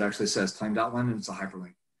class, it actually says timed outline and it's a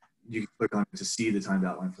hyperlink. You can click on it to see the timed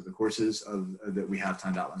outline for the courses that we have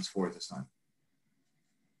timed outlines for at this time.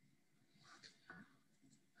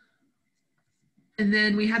 And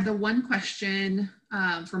then we had the one question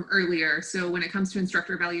from earlier. So when it comes to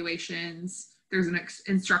instructor evaluations, there's an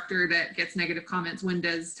instructor that gets negative comments. When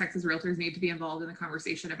does Texas Realtors need to be involved in the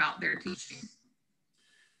conversation about their teaching?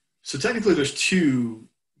 So technically there's two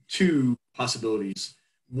possibilities.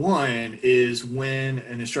 One is when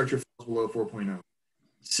an instructor falls below 4.0.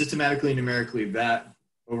 Systematically, numerically, that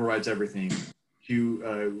overrides everything. If you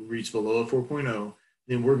reach below a 4.0,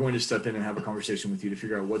 then we're going to step in and have a conversation with you to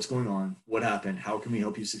figure out what's going on, what happened, how can we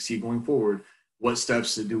help you succeed going forward, what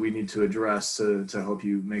steps do we need to address to help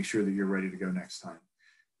you make sure that you're ready to go next time.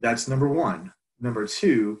 That's number one. Number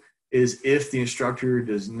two is if the instructor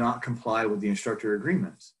does not comply with the instructor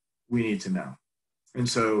agreement, we need to know. And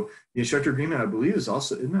so the instructor agreement, I believe, isn't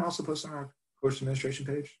it also posted on our course administration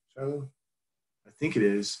page, Shiloh? I think it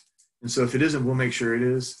is. And so if it isn't, we'll make sure it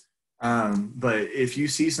is. But if you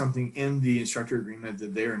see something in the instructor agreement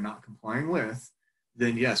that they are not complying with,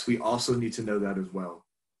 then yes, we also need to know that as well.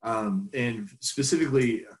 And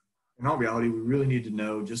specifically, in all reality, we really need to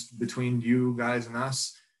know, just between you guys and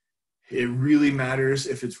us, it really matters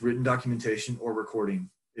if it's written documentation or recording.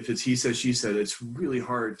 If it's he said, she said, it's really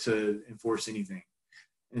hard to enforce anything.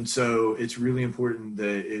 And so it's really important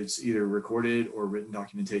that it's either recorded or written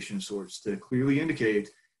documentation of sorts to clearly indicate,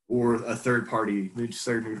 or a third party,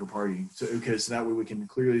 third neutral party. So, because that way we can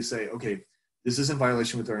clearly say, okay, this is in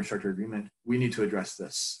violation with our instructor agreement. We need to address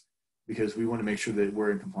this because we want to make sure that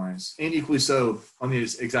we're in compliance. And equally so, on the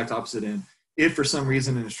exact opposite end, if for some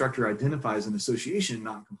reason an instructor identifies an association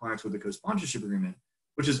not in compliance with the co-sponsorship agreement,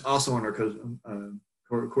 which is also on our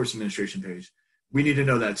course administration page, we need to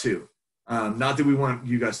know that too. Not that we want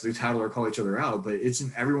you guys to tattle or call each other out, but it's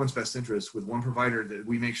in everyone's best interest with one provider that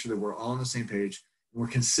we make sure that we're all on the same page and we're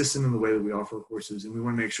consistent in the way that we offer courses. And we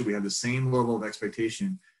want to make sure we have the same level of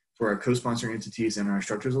expectation for our co-sponsoring entities and our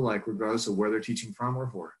instructors alike, regardless of where they're teaching from or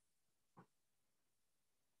for.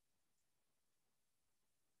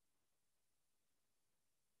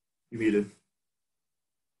 You muted.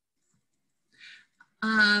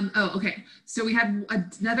 Oh, okay. So we had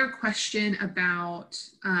another question about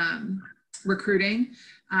recruiting.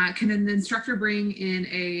 Can an instructor bring in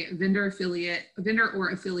a vendor or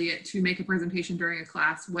affiliate to make a presentation during a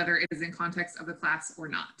class, whether it is in context of the class or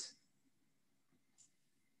not?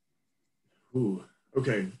 Ooh,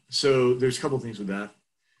 okay. So there's a couple things with that.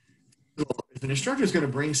 If an instructor is going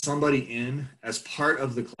to bring somebody in as part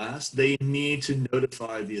of the class, they need to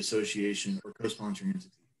notify the association or co-sponsoring entity.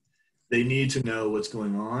 They need to know what's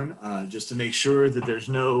going on, just to make sure that there's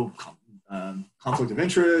no conflict of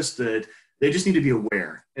interest, that they just need to be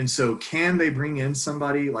aware. And so can they bring in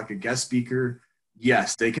somebody like a guest speaker?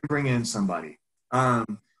 Yes, they can bring in somebody.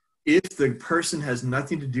 If the person has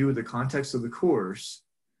nothing to do with the context of the course,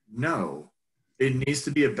 no. It needs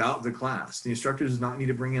to be about the class. The instructor does not need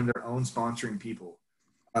to bring in their own sponsoring people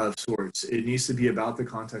of sorts. It needs to be about the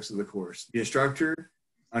context of the course. The instructor,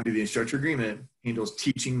 under the instructor agreement, handles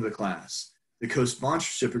teaching the class. The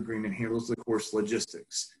co-sponsorship agreement handles the course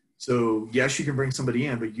logistics. So yes, you can bring somebody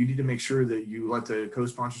in, but you need to make sure that you let the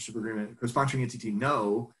co-sponsorship agreement, co-sponsoring entity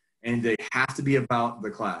know, and they have to be about the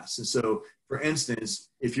class. And so, for instance,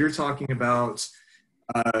 if you're talking about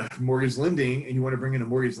mortgage lending and you want to bring in a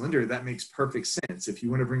mortgage lender, that makes perfect sense. If you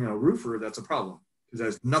want to bring in a roofer, that's a problem because that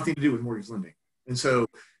has nothing to do with mortgage lending. And so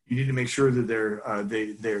you need to make sure that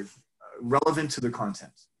they're relevant to the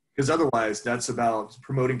content, because otherwise that's about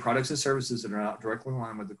promoting products and services that are not directly in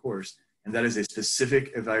line with the course. And that is a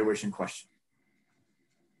specific evaluation question.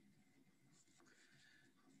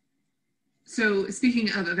 So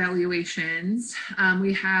speaking of evaluations,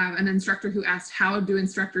 we have an instructor who asked, how do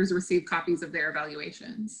instructors receive copies of their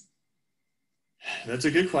evaluations? That's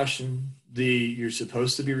a good question. You're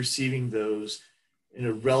supposed to be receiving those in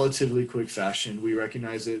a relatively quick fashion. We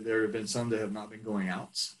recognize that there have been some that have not been going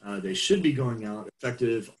out. They should be going out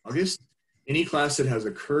effective August. Any class that has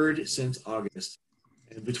occurred since August,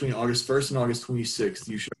 and between August 1st and August 26th,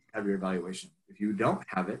 you should have your evaluation. If you don't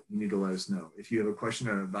have it, you need to let us know. If you have a question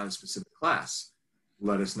about a specific class,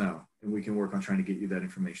 let us know, and we can work on trying to get you that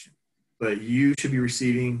information. But you should be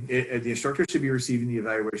receiving, the instructor should be receiving the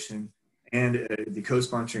evaluation, and the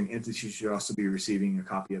co-sponsoring entity should also be receiving a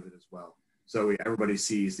copy of it as well. So everybody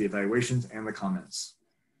sees the evaluations and the comments.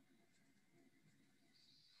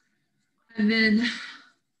 And then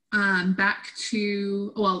back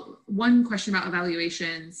to, well, one question about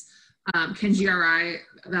evaluations. Can GRI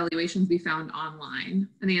evaluations be found online?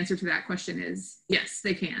 And the answer to that question is yes,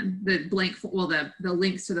 they can. The blank, well, the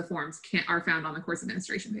links to the forms are found on the course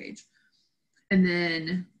administration page. And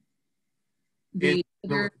then the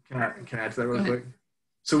can I add to that real quick?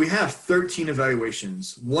 So we have 13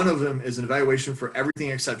 evaluations. One of them is an evaluation for everything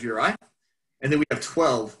except GRI. And then we have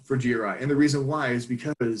 12 for GRI. And the reason why is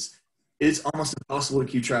because it's almost impossible to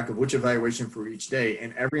keep track of which evaluation for each day,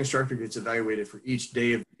 and every instructor gets evaluated for each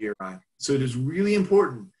day of the GRI. So it is really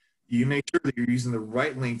important you make sure that you're using the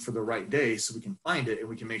right link for the right day so we can find it and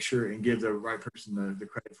we can make sure and give the right person the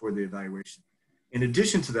credit for the evaluation. In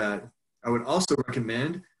addition to that, I would also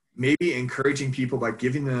recommend maybe encouraging people by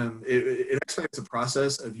giving them, it expedites the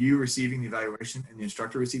process of you receiving the evaluation and the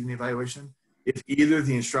instructor receiving the evaluation. If either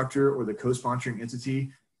the instructor or the co-sponsoring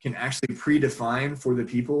entity can actually predefine for the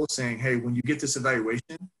people saying, hey, when you get this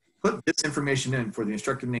evaluation, put this information in for the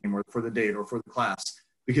instructor name or for the date or for the class,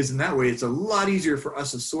 because in that way, it's a lot easier for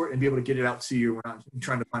us to sort and be able to get it out to you. We're not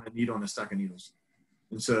trying to find a needle in a stack of needles.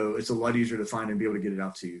 And so it's a lot easier to find and be able to get it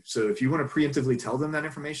out to you. So if you want to preemptively tell them that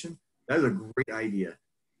information, that is a great idea.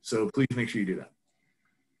 So please make sure you do that.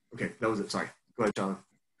 Okay, that was it. Sorry. Go ahead, Charlotte.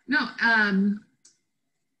 No,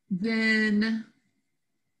 then,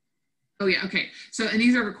 oh yeah, okay. So, and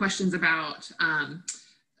these are questions about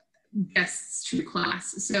guests to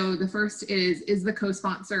class. So the first is the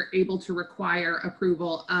co-sponsor able to require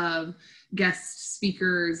approval of guest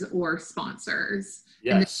speakers or sponsors?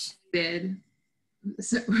 Yes.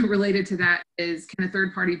 So related to that is, can a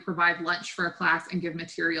third party provide lunch for a class and give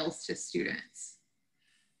materials to students?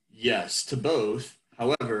 Yes, to both.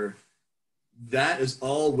 However, that is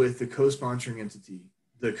all with the co-sponsoring entity.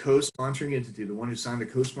 The co-sponsoring entity, the one who signed the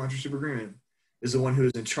co-sponsorship agreement, is the one who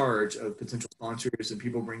is in charge of potential sponsors and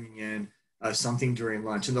people bringing in something during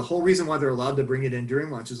lunch. And the whole reason why they're allowed to bring it in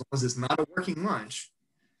during lunch, as long as it's not a working lunch,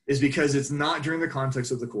 is because it's not during the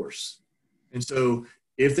context of the course. And so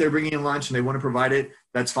if they're bringing in lunch and they want to provide it,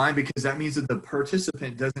 that's fine, because that means that the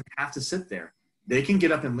participant doesn't have to sit there. They can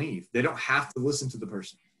get up and leave. They don't have to listen to the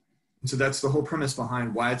person. And so that's the whole premise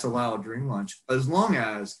behind why it's allowed during lunch, as long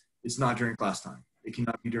as it's not during class time. It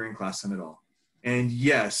cannot be during class time at all. And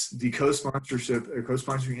yes, the co-sponsorship or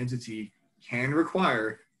co-sponsoring entity can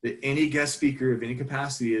require that any guest speaker of any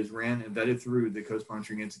capacity is ran and vetted through the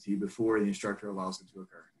co-sponsoring entity before the instructor allows it to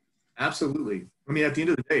occur. Absolutely. I mean, at the end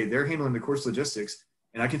of the day, they're handling the course logistics.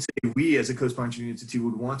 And I can say we as a co-sponsoring entity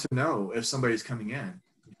would want to know if somebody's coming in,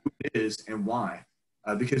 who it is and why,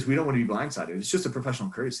 because we don't want to be blindsided. It's just a professional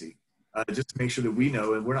courtesy, just to make sure that we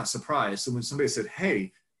know and we're not surprised. So when somebody said,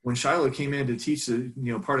 hey, when Shiloh came in to teach the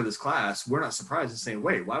part of this class, we're not surprised and saying,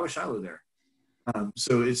 wait, why was Shiloh there?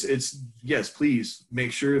 So it's yes, please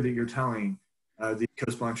make sure that you're telling the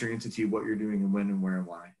co-sponsoring entity what you're doing and when and where and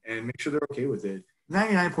why, and make sure they're okay with it.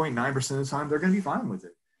 99.9% of the time, they're going to be fine with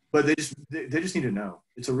it, but they just need to know.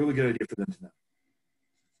 It's a really good idea for them to know.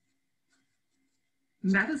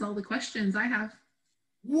 That is all the questions I have.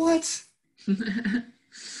 What? That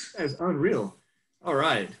is unreal. All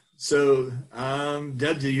right. So,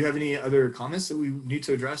 Deb, do you have any other comments that we need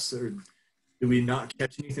to address, or did we not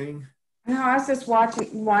catch anything? No, I was just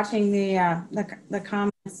watching the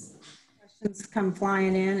comments, questions come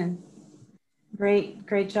flying in, and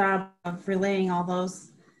great job of relaying all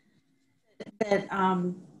those. That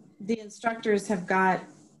the instructors have got,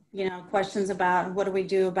 questions about what do we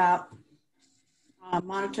do about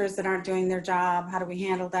monitors that aren't doing their job? How do we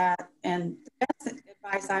handle that? And the best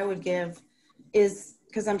advice I would give is,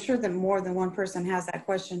 because I'm sure that more than one person has that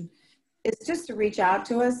question, is just to reach out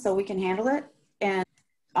to us so we can handle it, and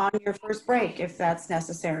on your first break, if that's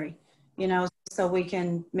necessary, so we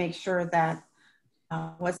can make sure that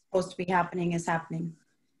what's supposed to be happening is happening.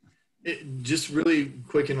 Just really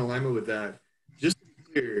quick in alignment with that, just to be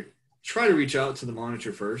clear, try to reach out to the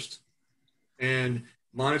monitor first, and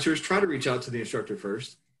monitors try to reach out to the instructor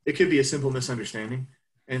first. It could be a simple misunderstanding.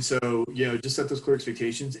 And so, just set those clear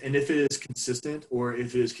expectations. And if it is consistent or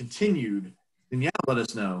if it is continued, then let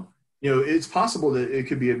us know. It's possible that it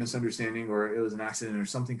could be a misunderstanding, or it was an accident, or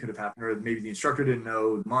something could have happened, or maybe the instructor didn't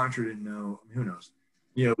know, the monitor didn't know, who knows.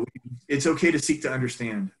 It's okay to seek to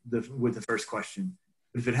understand with the first question.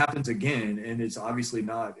 If it happens again and it's obviously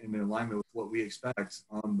not in alignment with what we expect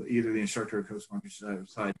on either the instructor or co-sponsor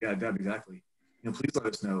side, yeah, Deb, exactly. Please let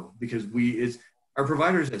us know, because our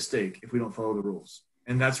provider is at stake if we don't follow the rules.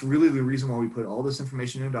 And that's really the reason why we put all this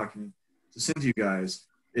information in a document to send to you guys,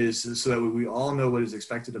 is so that we all know what is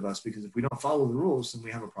expected of us, because if we don't follow the rules, then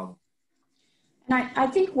we have a problem. And I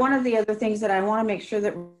think one of the other things that I want to make sure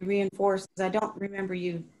that we reinforce, because I don't remember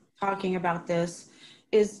you talking about this,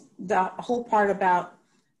 is the whole part about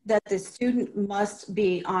that the student must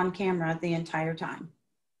be on camera the entire time.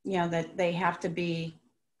 That they have to be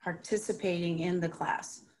participating in the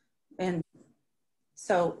class. And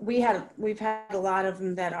so we've had a lot of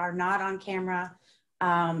them that are not on camera.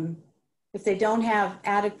 If they don't have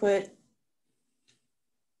adequate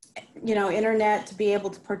internet to be able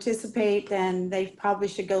to participate, then they probably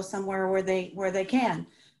should go somewhere where they can,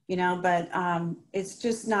 but it's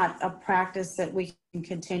just not a practice that we can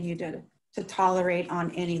continue to tolerate on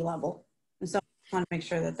any level. And so I want to make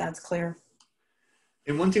sure that that's clear.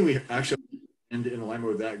 And one thing we actually, and in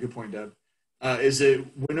alignment with that, good point, Deb, is that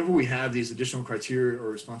whenever we have these additional criteria or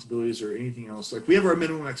responsibilities or anything else, like we have our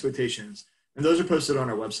minimum expectations, and those are posted on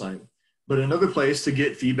our website. But another place to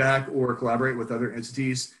get feedback or collaborate with other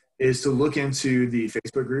entities is to look into the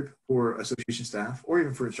Facebook group for association staff or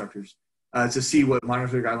even for instructors to see what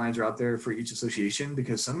monitoring guidelines are out there for each association,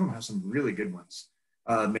 because some of them have some really good ones.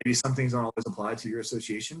 Maybe some things don't always apply to your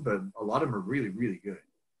association, but a lot of them are really, really good.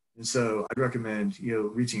 And so I'd recommend,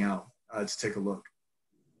 reaching out to take a look.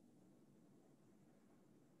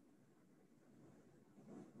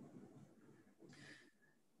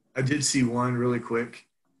 I did see one really quick.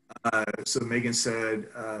 So Megan said,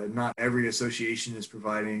 not every association is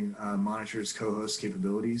providing monitors co-host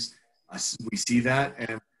capabilities. We see that,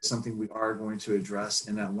 and it's something we are going to address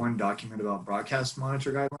in that one document about broadcast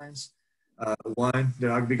monitor guidelines. One,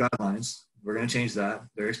 there are going to be guidelines. We're going to change that,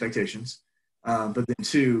 their expectations. But then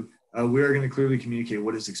two, we are going to clearly communicate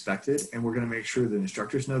what is expected, and we're going to make sure that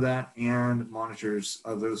instructors know that and monitors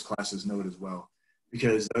of those classes know it as well.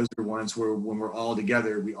 Because those are ones where when we're all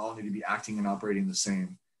together, we all need to be acting and operating the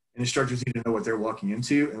same. And instructors need to know what they're walking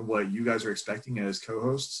into and what you guys are expecting as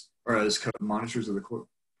co-hosts or as monitors of the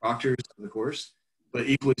proctors of the course. But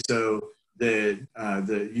equally so,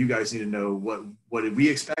 that you guys need to know what we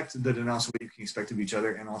expect, and also what you can expect of each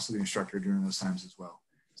other, and also the instructor during those times as well.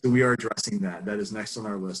 So we are addressing that. That is next on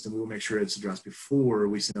our list, and we will make sure it's addressed before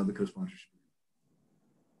we send out the co-sponsorship.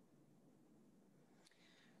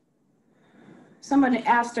 Someone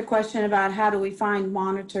asked a question about how do we find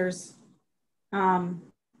monitors,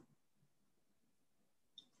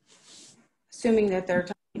 assuming that they're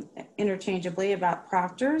talking interchangeably about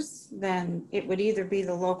proctors, then it would either be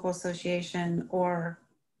the local association or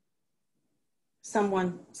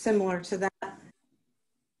someone similar to that.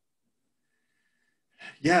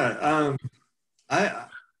 Yeah, I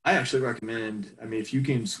actually recommend, if you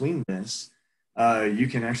can swing this, you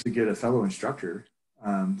can actually get a fellow instructor.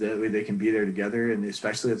 That way they can be there together, and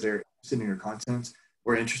especially if they're interested in your content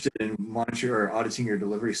or interested in monitoring or auditing your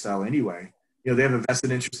delivery style anyway. They have a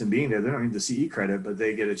vested interest in being there. They don't need the CE credit, but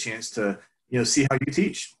they get a chance to, see how you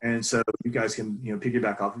teach. And so you guys can,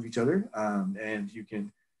 piggyback off of each other, and you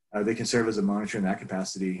can, they can serve as a monitor in that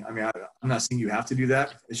capacity. I'm not saying you have to do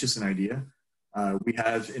that. It's just an idea. We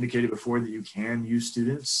have indicated before that you can use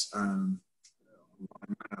students. It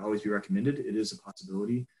might not always be recommended. It is a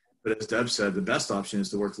possibility. But as Deb said, the best option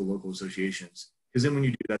is to work with the local associations, because then when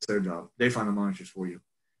you do, that's their job. They find the monitors for you,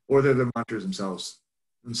 or they're the monitors themselves.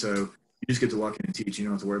 And so you just get to walk in and teach. You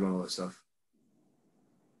don't have to worry about all that stuff.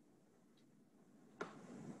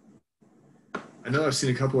 I know I've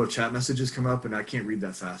seen a couple of chat messages come up, and I can't read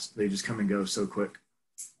that fast. They just come and go so quick.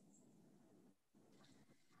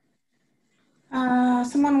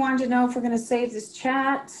 Someone wanted to know if we're going to save this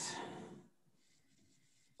chat.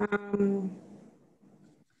 We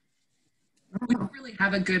don't really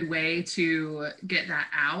have a good way to get that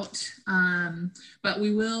out, but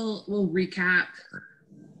we'll recap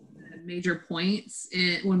major points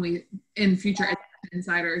in future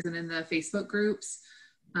insiders and in the Facebook groups.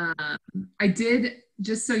 I did,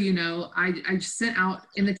 just so you know, I sent out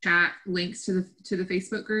in the chat links to the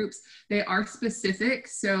Facebook groups. They are specific,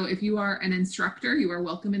 so if you are an instructor, you are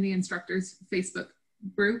welcome in the instructors Facebook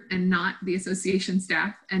group and not the association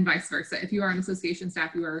staff, and vice versa. If you are an association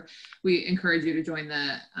staff, we encourage you to join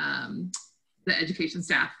the education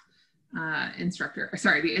staff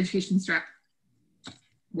the education staff,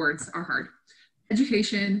 words are hard,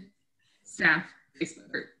 education staff Facebook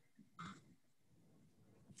group.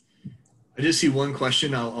 I just see one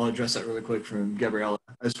question. I'll address that really quick from Gabriella.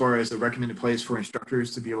 As far as the recommended place for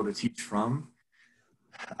instructors to be able to teach from,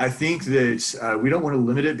 I think that we don't want to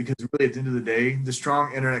limit it because really at the end of the day, the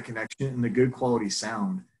strong internet connection and the good quality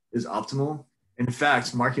sound is optimal. And in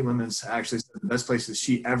fact, Marky Lemons actually said the best places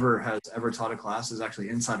she has ever taught a class is actually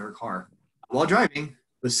inside her car while driving,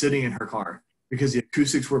 but sitting in her car because the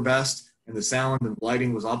acoustics were best and the sound and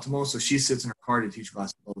lighting was optimal. So she sits in her car to teach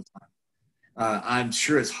classes all the time. I'm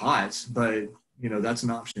sure it's hot, but you know, that's an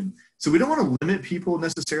option. So we don't want to limit people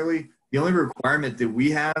necessarily. The only requirement that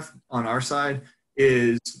we have on our side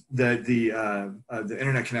is that the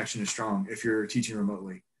internet connection is strong if you're teaching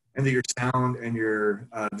remotely, and that your sound and your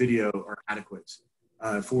video are adequate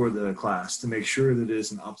for the class to make sure that it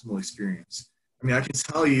is an optimal experience. I mean, I can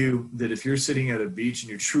tell you that if you're sitting at a beach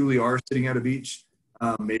and you truly are sitting at a beach,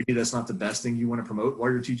 maybe that's not the best thing you want to promote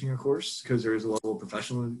while you're teaching a course because there is a level of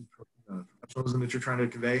professionalism that you're trying to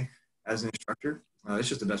convey as an instructor. It's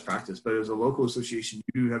just the best practice. But as a local association,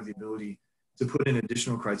 you do have the ability to put in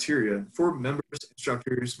additional criteria for members,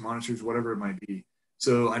 instructors, monitors, whatever it might be.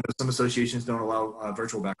 So I know some associations don't allow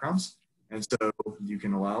virtual backgrounds. And so you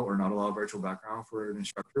can allow or not allow virtual background for an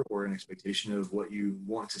instructor or an expectation of what you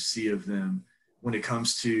want to see of them when it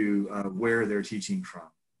comes to where they're teaching from.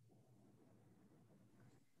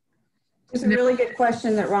 It's a really good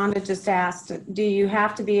question that Rhonda just asked. Do you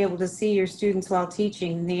have to be able to see your students while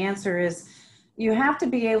teaching? And the answer is you have to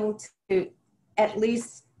be able to at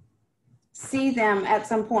least see them at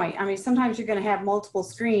some point. I mean, sometimes you're going to have multiple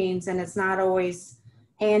screens and it's not always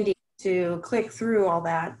handy to click through all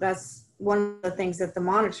that. That's one of the things that the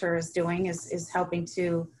monitor is doing is helping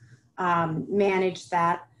to manage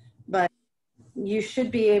that. But you should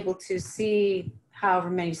be able to see however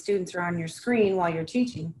many students are on your screen while you're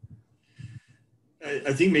teaching.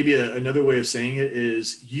 I think maybe another way of saying it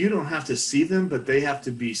is you don't have to see them, but they have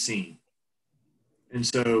to be seen. And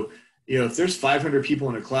so, you know, if there's 500 people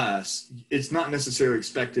in a class, it's not necessarily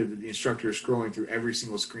expected that the instructor is scrolling through every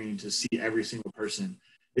single screen to see every single person.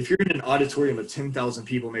 If you're in an auditorium of 10,000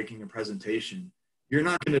 people making a presentation, you're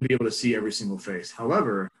not going to be able to see every single face.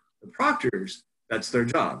 However, the proctors, that's their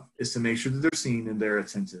job, is to make sure that they're seen and they're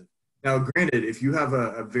attentive. Now, granted, if you have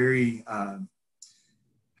a very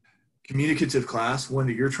communicative class, one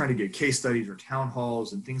that you're trying to get case studies or town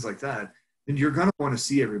halls and things like that, then you're going to want to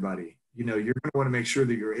see everybody. You know, you're going to want to make sure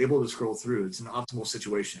that you're able to scroll through. It's an optimal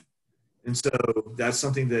situation. And so that's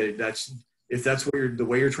something if that's the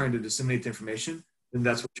way you're trying to disseminate the information, then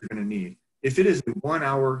that's what you're going to need. If it is a 1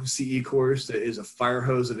 hour CE course that is a fire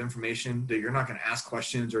hose of information that you're not going to ask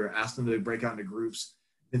questions or ask them to break out into groups,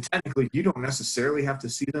 then technically you don't necessarily have to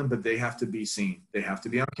see them, but they have to be seen. They have to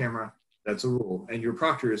be on camera. That's a rule. And your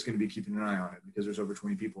proctor is going to be keeping an eye on it because there's over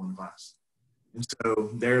 20 people in the class. And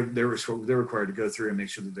so they're required to go through and make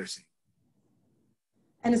sure that they're seen.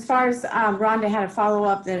 And as far as Rhonda had a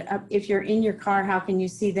follow-up that if you're in your car, how can you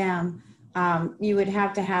see them? You would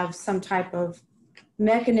have to have some type of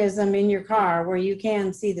mechanism in your car where you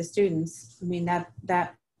can see the students. I mean,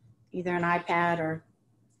 that either an iPad or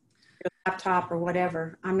your laptop or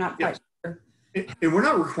whatever. I'm not quite sure. And we're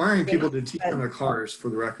not requiring people to teach on their cars, for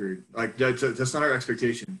the record. Like that's not our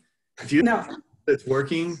expectation. If you know it's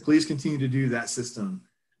working, please continue to do that system.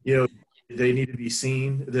 You know, they need to be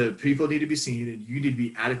seen. The people need to be seen, and you need to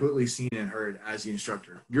be adequately seen and heard as the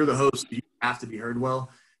instructor. You're the host. You have to be heard well.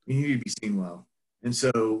 You need to be seen well. And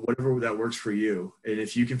so whatever that works for you. And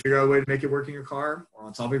if you can figure out a way to make it work in your car or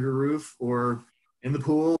on top of your roof or in the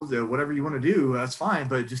pool, whatever you want to do, that's fine.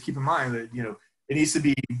 But just keep in mind that, you know, it needs to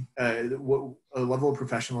be a level of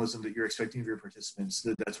professionalism that you're expecting of your participants,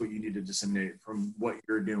 that's what you need to disseminate from what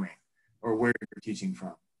you're doing or where you're teaching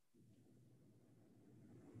from.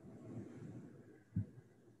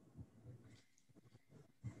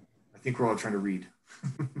 I think we're all trying to read.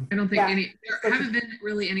 I don't think there haven't been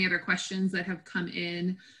really any other questions that have come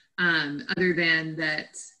in other than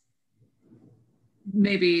that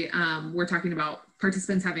maybe we're talking about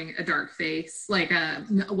participants having a dark face, like bad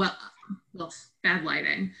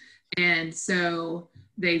lighting. And so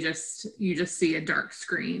you just see a dark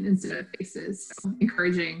screen instead of faces. So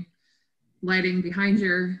encouraging lighting behind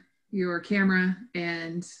your camera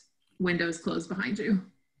and windows closed behind you.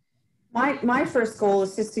 My first goal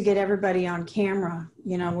is just to get everybody on camera,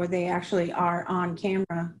 you know, where they actually are on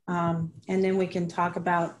camera. And then we can talk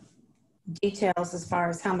about details as far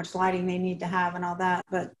as how much lighting they need to have and all that.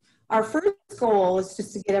 But our first goal is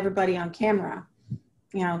just to get everybody on camera.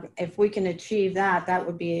 You know, if we can achieve that, that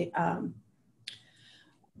would be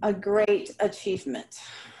a great achievement.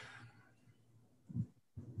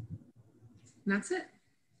 And that's it.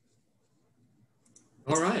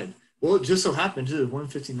 All right. Well, it just so happened to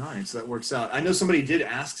 1:59, so that works out. I know somebody did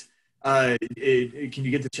ask Can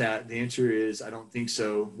you get the chat? The answer is I don't think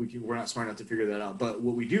so. We're not smart enough to figure that out. But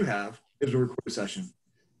what we do have is a recorded session.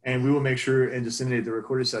 And we will make sure and disseminate the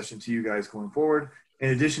recorded session to you guys going forward. In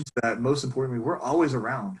addition to that, most importantly, we're always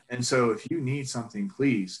around. And so if you need something,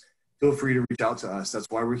 please feel free to reach out to us. That's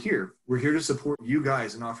why we're here. We're here to support you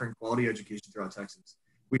guys in offering quality education throughout Texas.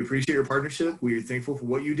 We appreciate your partnership. We are thankful for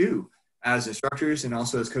what you do as instructors and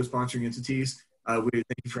also as co-sponsoring entities. We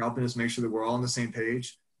thank you for helping us make sure that we're all on the same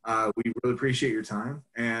page. We really appreciate your time,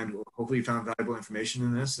 and hopefully you found valuable information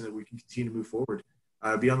in this and that we can continue to move forward.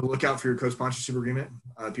 Be on the lookout for your co-sponsorship agreement.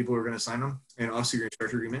 People are going to sign them, and also your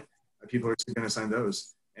instructor agreement. People are going to sign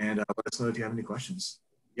those. And let us know if you have any questions.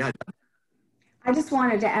 Yeah. I just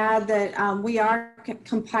wanted to add that we are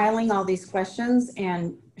compiling all these questions,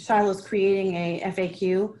 and Shiloh's creating a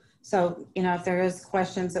FAQ. So, you know, if there is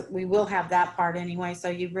questions, that we will have that part anyway. So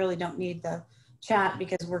you really don't need the chat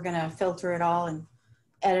because we're going to filter it all and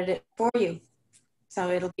edit it for you. So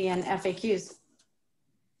it'll be in FAQs.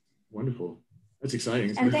 Wonderful. That's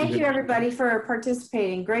exciting. And thank you everybody for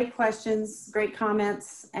participating. Great questions, great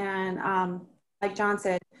comments. And like John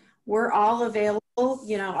said, we're all available.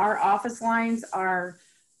 You know, our office lines are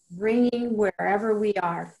ringing wherever we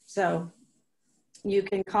are. So you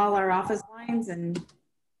can call our office lines and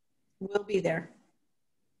we'll be there.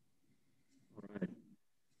 All right.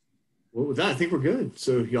 Well, with that, I think we're good.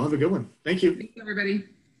 So y'all have a good one. Thank you. Thanks, everybody.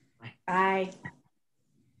 Bye.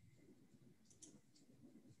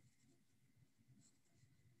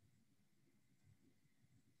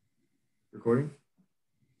 Recording.